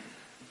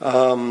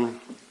 But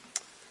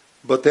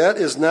that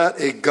is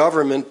not a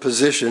government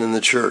position in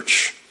the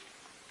church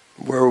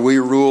where we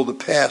rule the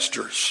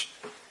pastors.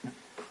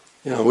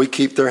 You know, we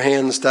keep their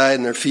hands tied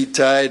and their feet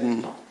tied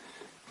and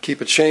keep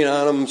a chain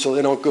on them so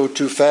they don't go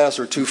too fast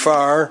or too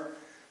far.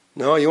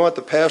 No, you want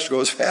the pastor to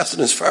go as fast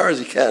and as far as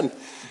he can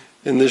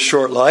in this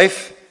short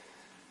life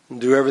and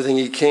do everything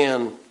he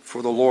can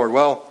for the Lord.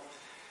 Well,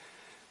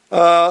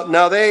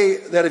 now they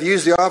that have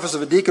used the office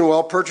of a deacon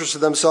well purchased to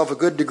themselves a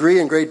good degree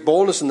and great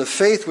boldness in the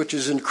faith which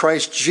is in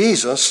Christ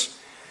Jesus.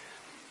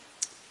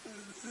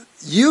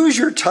 Use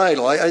your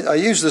title. I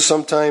use this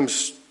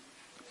sometimes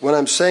when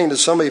I'm saying to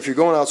somebody, if you're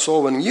going out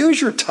soul winning,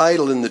 use your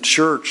title in the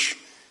church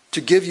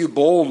to give you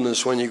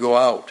boldness when you go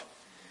out.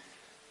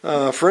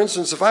 For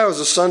instance, if I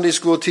was a Sunday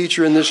school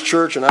teacher in this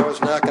church and I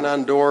was knocking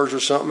on doors or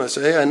something, I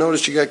say, hey, I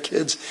noticed you got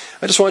kids.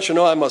 I just want you to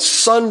know I'm a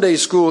Sunday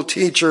school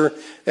teacher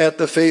at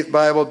the Faith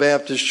Bible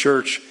Baptist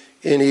Church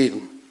in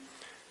Eden.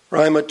 Or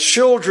I'm a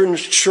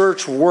children's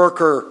church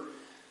worker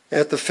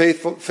at the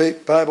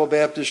Faith Bible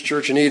Baptist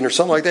Church in Eden, or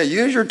something like that.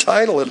 Use your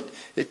title.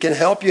 It can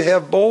help you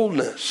have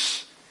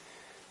boldness.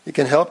 It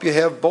can help you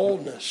have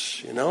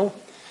boldness, you know.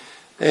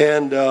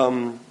 And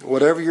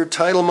whatever your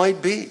title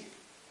might be,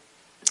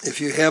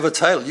 if you have a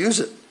title, use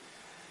it.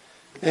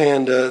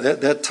 And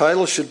that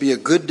title should be a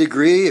good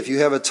degree. If you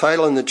have a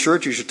title in the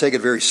church, you should take it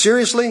very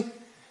seriously.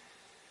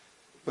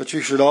 But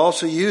you should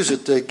also use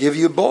it to give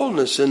you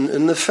boldness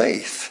in the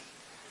faith.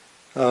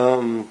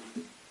 I'm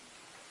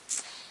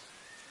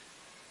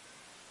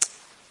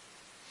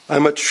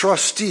a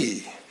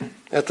trustee.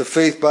 at the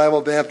Faith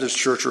Bible Baptist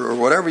Church or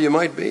whatever you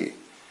might be.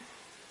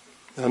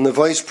 I'm the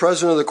vice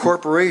president of the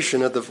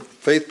corporation at the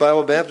Faith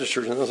Bible Baptist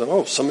Church. And I was like,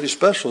 oh, somebody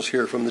special is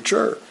here from the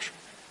church.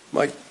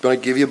 Might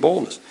give you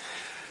boldness.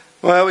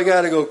 Well, we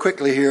got to go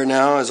quickly here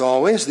now, as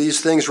always. These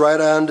things write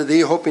unto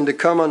thee, hoping to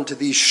come unto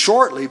thee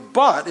shortly.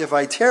 But if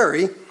I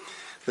tarry,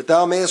 that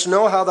thou mayest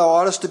know how thou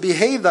oughtest to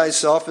behave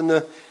thyself in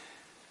the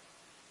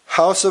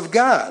house of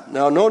God.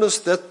 Now notice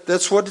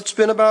that's what it's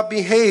been about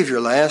behavior.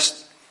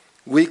 Last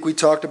week we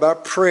talked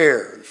about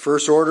prayer.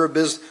 First order of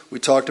business, we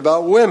talked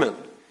about women.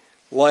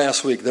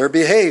 Last week, their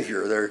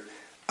behavior, their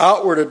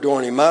outward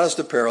adorning, modest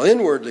apparel,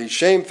 inwardly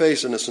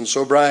shamefacedness and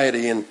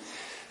sobriety,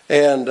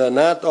 and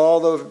not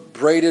all the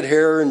braided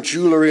hair and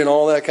jewelry and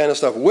all that kind of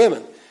stuff.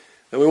 Women.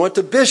 And we went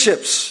to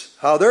bishops,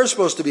 how they're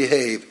supposed to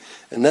behave.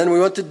 And then we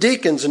went to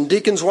deacons and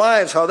deacons'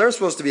 wives, how they're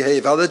supposed to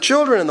behave, how the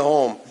children in the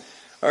home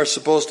are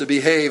supposed to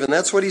behave. And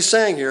that's what he's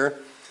saying here.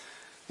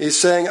 He's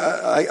saying,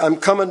 I'm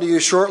coming to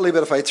you shortly,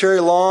 but if I tarry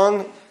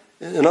long,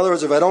 in other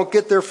words, if I don't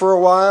get there for a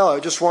while,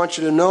 I just want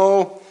you to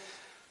know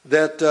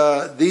that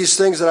these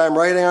things that I'm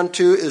writing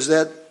onto is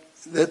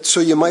that so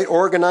you might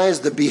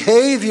organize the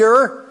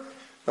behavior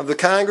of the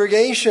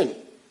congregation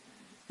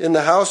in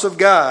the house of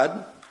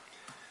God,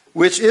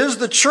 which is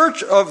the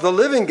church of the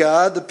living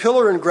God, the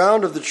pillar and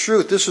ground of the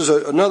truth. This is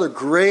another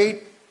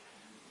great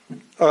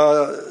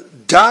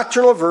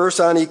doctrinal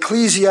verse on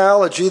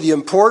ecclesiology, the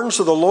importance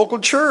of the local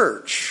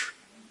church.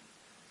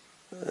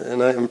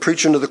 And I'm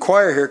preaching to the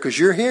choir here because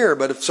you're here,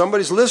 but if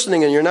somebody's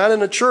listening and you're not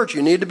in a church,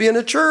 you need to be in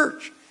a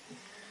church.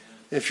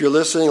 If you're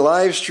listening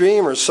live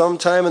stream or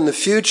sometime in the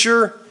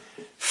future,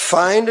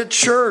 find a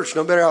church,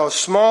 no matter how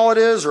small it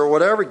is or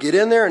whatever. Get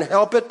in there and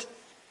help it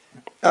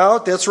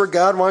out. That's where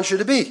God wants you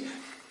to be.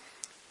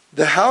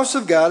 The house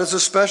of God is a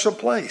special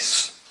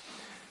place.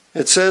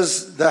 It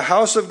says the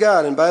house of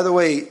God. And by the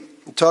way,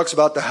 it talks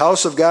about the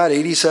house of God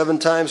 87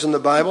 times in the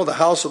Bible. The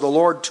house of the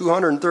Lord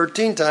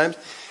 213 times.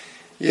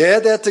 You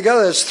add that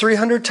together, that's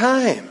 300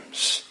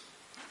 times.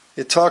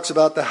 It talks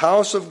about the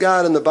house of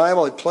God in the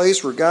Bible, a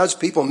place where God's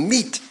people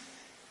meet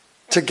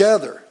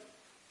together.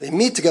 They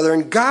meet together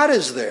and God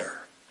is there.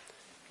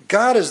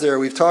 God is there.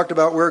 We've talked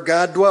about where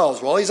God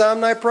dwells. Well, he's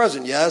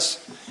omnipresent.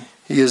 Yes,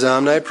 he is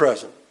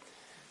omnipresent.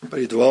 But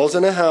he dwells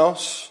in a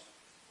house,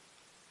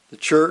 the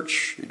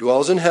church. He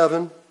dwells in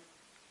heaven.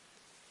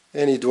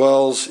 And he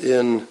dwells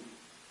in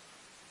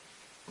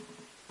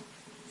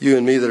you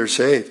and me that are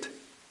saved.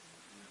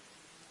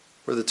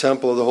 We're the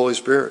temple of the Holy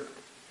Spirit.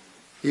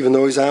 Even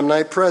though he's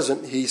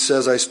omnipresent, he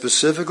says, I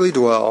specifically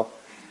dwell.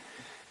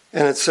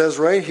 And it says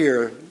right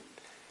here,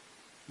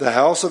 the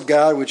house of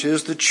God, which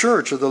is the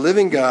church of the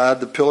living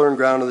God, the pillar and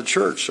ground of the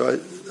church, so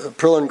a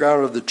pillar and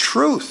ground of the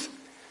truth.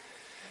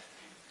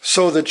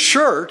 So the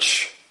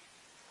church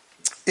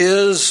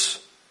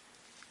is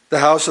the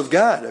house of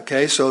God.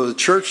 Okay, so the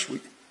church,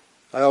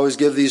 I always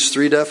give these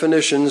three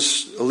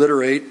definitions,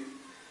 alliterate.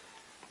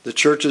 The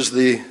church is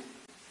the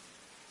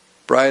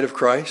bride of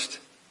Christ.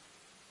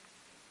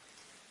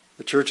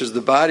 The church is the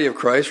body of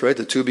Christ, right?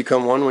 The two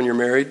become one when you're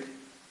married.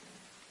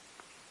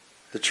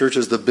 The church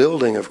is the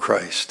building of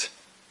Christ.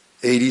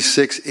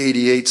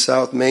 8688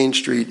 South Main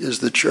Street is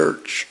the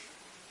church.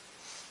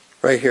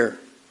 Right here.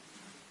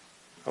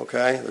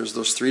 Okay? There's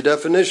those three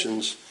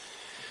definitions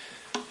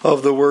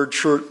of the word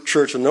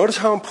church. And notice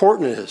how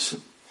important it is.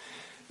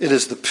 It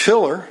is the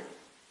pillar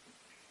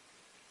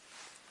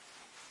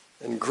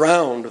and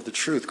ground of the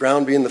truth.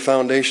 Ground being the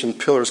foundation,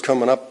 pillars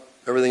coming up.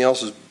 Everything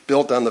else is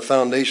built on the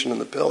foundation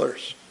and the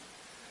pillars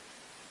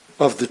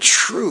of the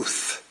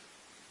truth.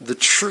 The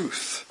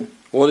truth.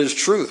 What is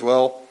truth?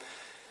 Well,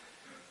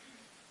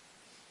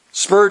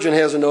 Spurgeon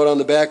has a note on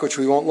the back which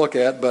we won't look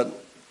at, but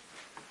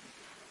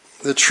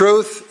the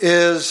truth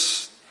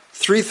is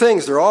three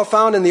things. They're all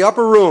found in the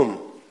upper room.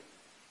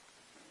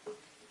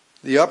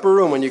 The upper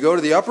room. When you go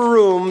to the upper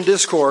room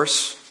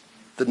discourse,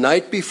 the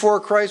night before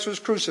Christ was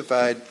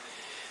crucified,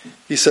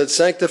 he said,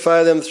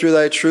 sanctify them through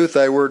thy truth.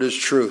 Thy word is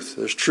truth.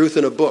 There's truth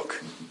in a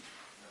book,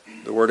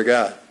 the Word of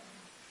God.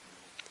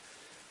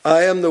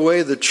 I am the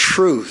way, the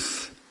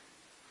truth,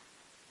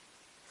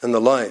 and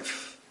the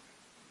life.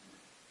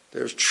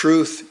 There's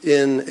truth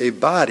in a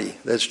body.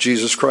 That's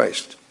Jesus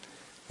Christ,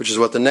 which is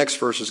what the next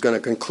verse is going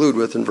to conclude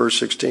with in verse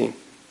 16.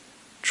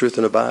 Truth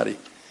in a body.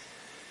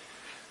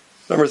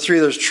 Number 3,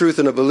 there's truth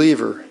in a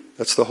believer.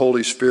 That's the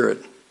Holy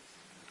Spirit.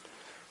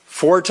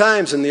 4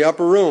 times in the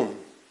upper room,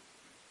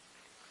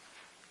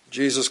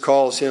 Jesus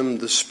calls him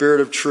the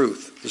Spirit of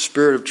truth, the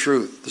Spirit of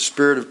truth, the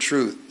Spirit of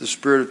truth, the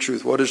Spirit of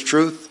truth. What is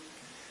truth?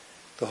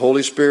 The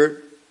Holy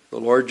Spirit, the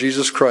Lord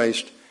Jesus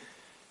Christ,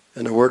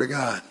 and the Word of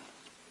God.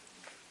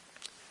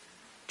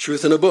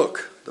 Truth in a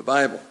book, the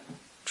Bible.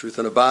 Truth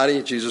in a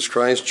body, Jesus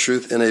Christ.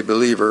 Truth in a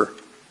believer,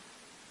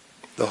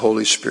 the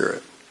Holy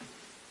Spirit.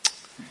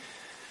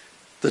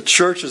 The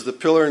church is the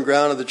pillar and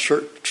ground of the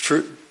church.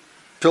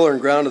 Pillar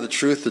and ground of the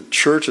truth. The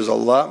church is a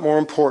lot more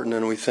important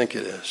than we think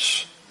it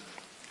is.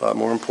 A lot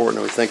more important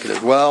than we think it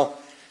is. Well,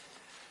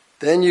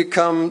 then you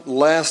come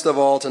last of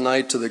all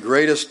tonight to the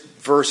greatest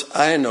verse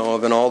I know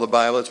of in all the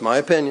Bible. It's my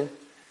opinion.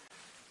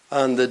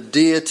 on the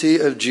deity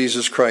of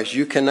Jesus Christ.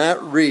 You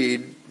cannot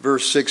read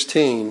verse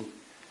 16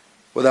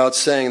 without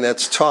saying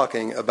that's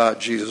talking about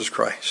Jesus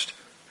Christ.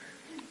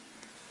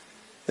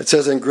 It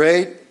says, "And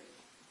great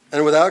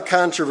and without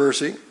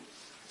controversy,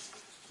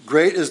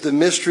 great is the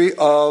mystery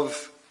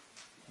of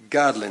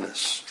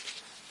godliness."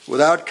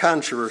 Without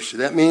controversy.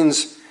 That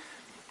means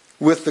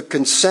with the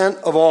consent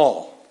of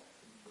all.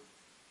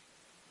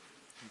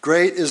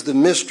 Great is the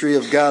mystery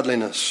of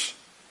godliness.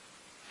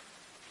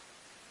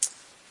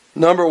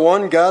 Number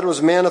one, God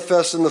was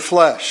manifest in the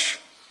flesh.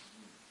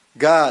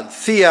 God,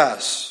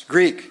 theos,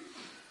 Greek.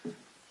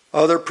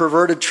 Other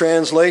perverted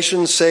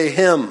translations say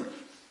him.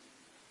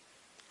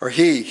 Or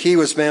he. He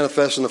was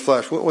manifest in the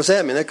flesh. What does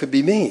that mean? That could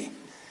be me.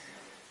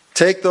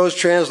 Take those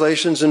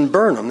translations and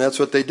burn them. That's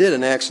what they did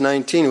in Acts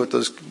 19 with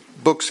those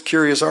books,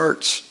 Curious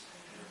Arts.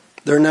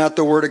 They're not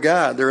the Word of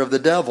God. They're of the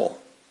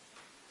devil.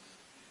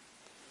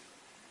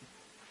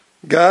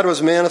 God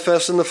was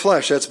manifest in the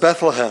flesh. That's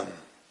Bethlehem.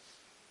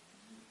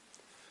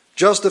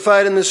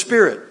 Justified in the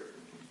Spirit.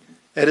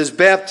 At his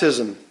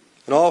baptism.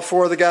 In all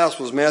four of the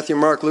Gospels, Matthew,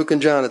 Mark, Luke,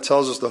 and John, it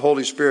tells us the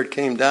Holy Spirit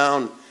came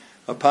down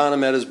upon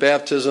him at his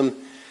baptism.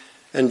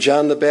 And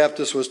John the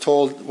Baptist was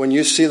told, when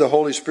you see the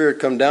Holy Spirit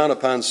come down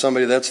upon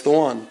somebody, that's the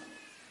one.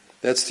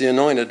 That's the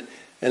anointed.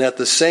 And at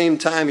the same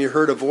time, you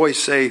heard a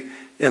voice say,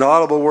 in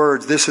audible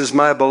words, "This is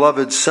my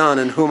beloved Son,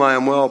 in whom I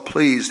am well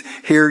pleased.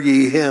 Hear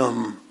ye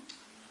him."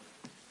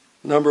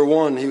 Number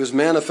one, he was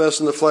manifest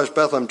in the flesh,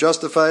 Bethlehem,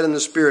 justified in the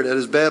Spirit at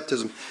his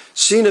baptism.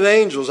 Seen of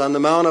angels on the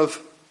Mount of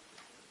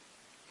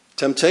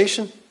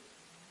Temptation.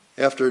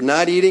 After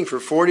not eating for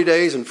 40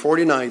 days and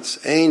 40 nights,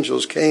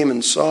 angels came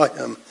and saw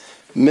him,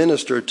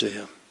 ministered to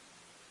him.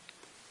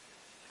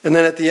 And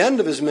then at the end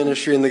of his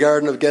ministry in the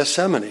Garden of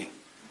Gethsemane,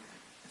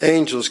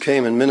 angels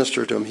came and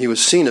ministered to him. He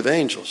was seen of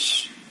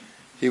angels.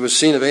 He was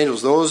seen of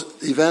angels. Those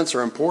events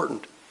are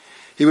important.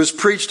 He was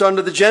preached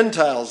unto the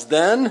Gentiles.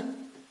 Then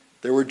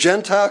there were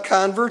Gentile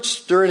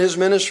converts during his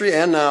ministry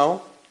and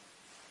now.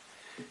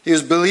 He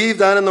was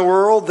believed on in the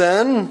world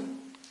then,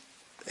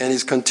 and he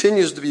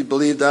continues to be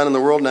believed on in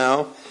the world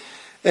now.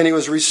 And he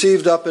was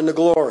received up into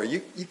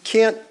glory.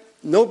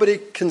 Nobody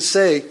can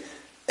say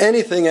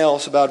anything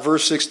else about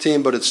verse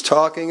 16, but it's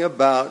talking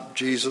about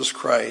Jesus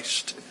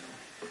Christ.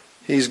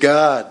 He's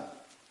God.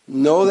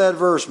 Know that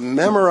verse.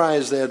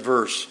 Memorize that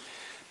verse.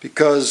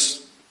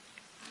 Because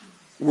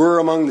we're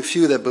among the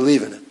few that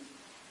believe in it.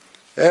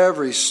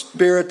 Every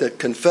spirit that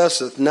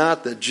confesseth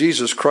not that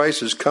Jesus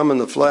Christ is come in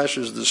the flesh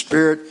is the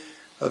spirit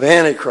of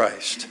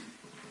Antichrist.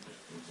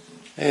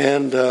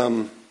 And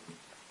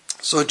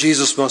so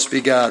Jesus must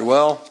be God.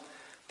 Well,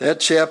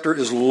 that chapter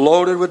is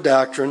loaded with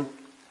doctrine.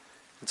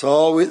 It's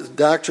all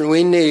doctrine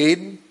we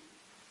need,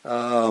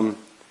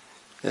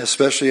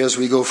 especially as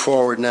we go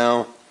forward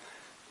now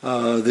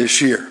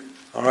this year.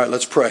 All right,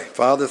 let's pray.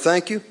 Father,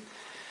 thank you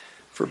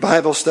for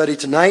Bible study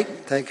tonight.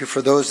 Thank you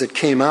for those that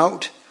came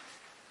out.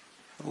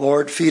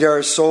 Lord, feed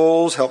our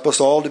souls. Help us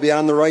all to be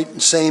on the right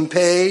and same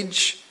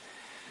page.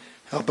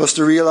 Help us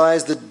to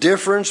realize the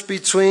difference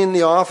between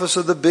the office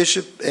of the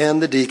bishop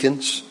and the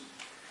deacons.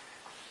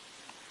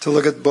 To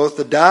look at both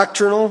the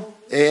doctrinal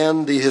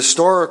and the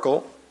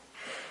historical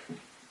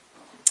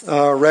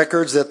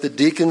records that the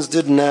deacons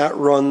did not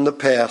run the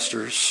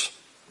pastors.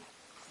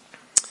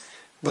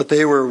 But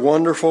they were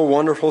wonderful,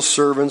 wonderful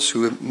servants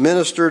who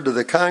ministered to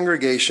the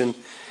congregation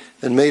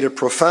and made a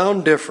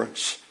profound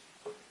difference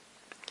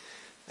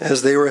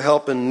as they were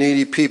helping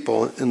needy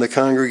people in the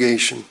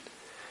congregation,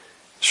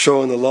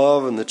 showing the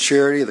love and the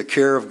charity, the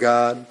care of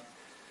God.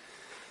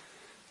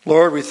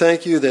 Lord, we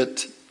thank you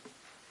that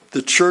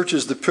the church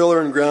is the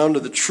pillar and ground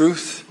of the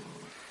truth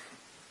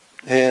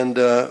and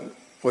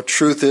what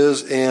truth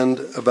is, and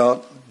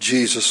about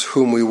Jesus,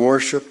 whom we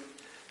worship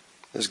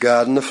as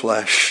God in the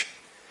flesh.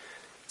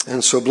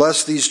 And so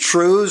bless these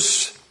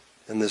truths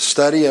in this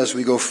study as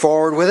we go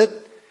forward with it.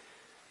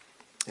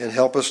 And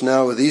help us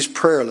now with these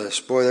prayer lists.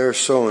 Boy, they're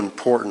so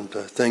important,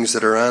 things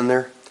that are on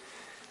there.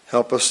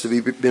 Help us to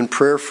be in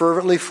prayer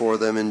fervently for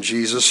them in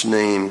Jesus'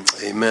 name.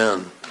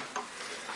 Amen.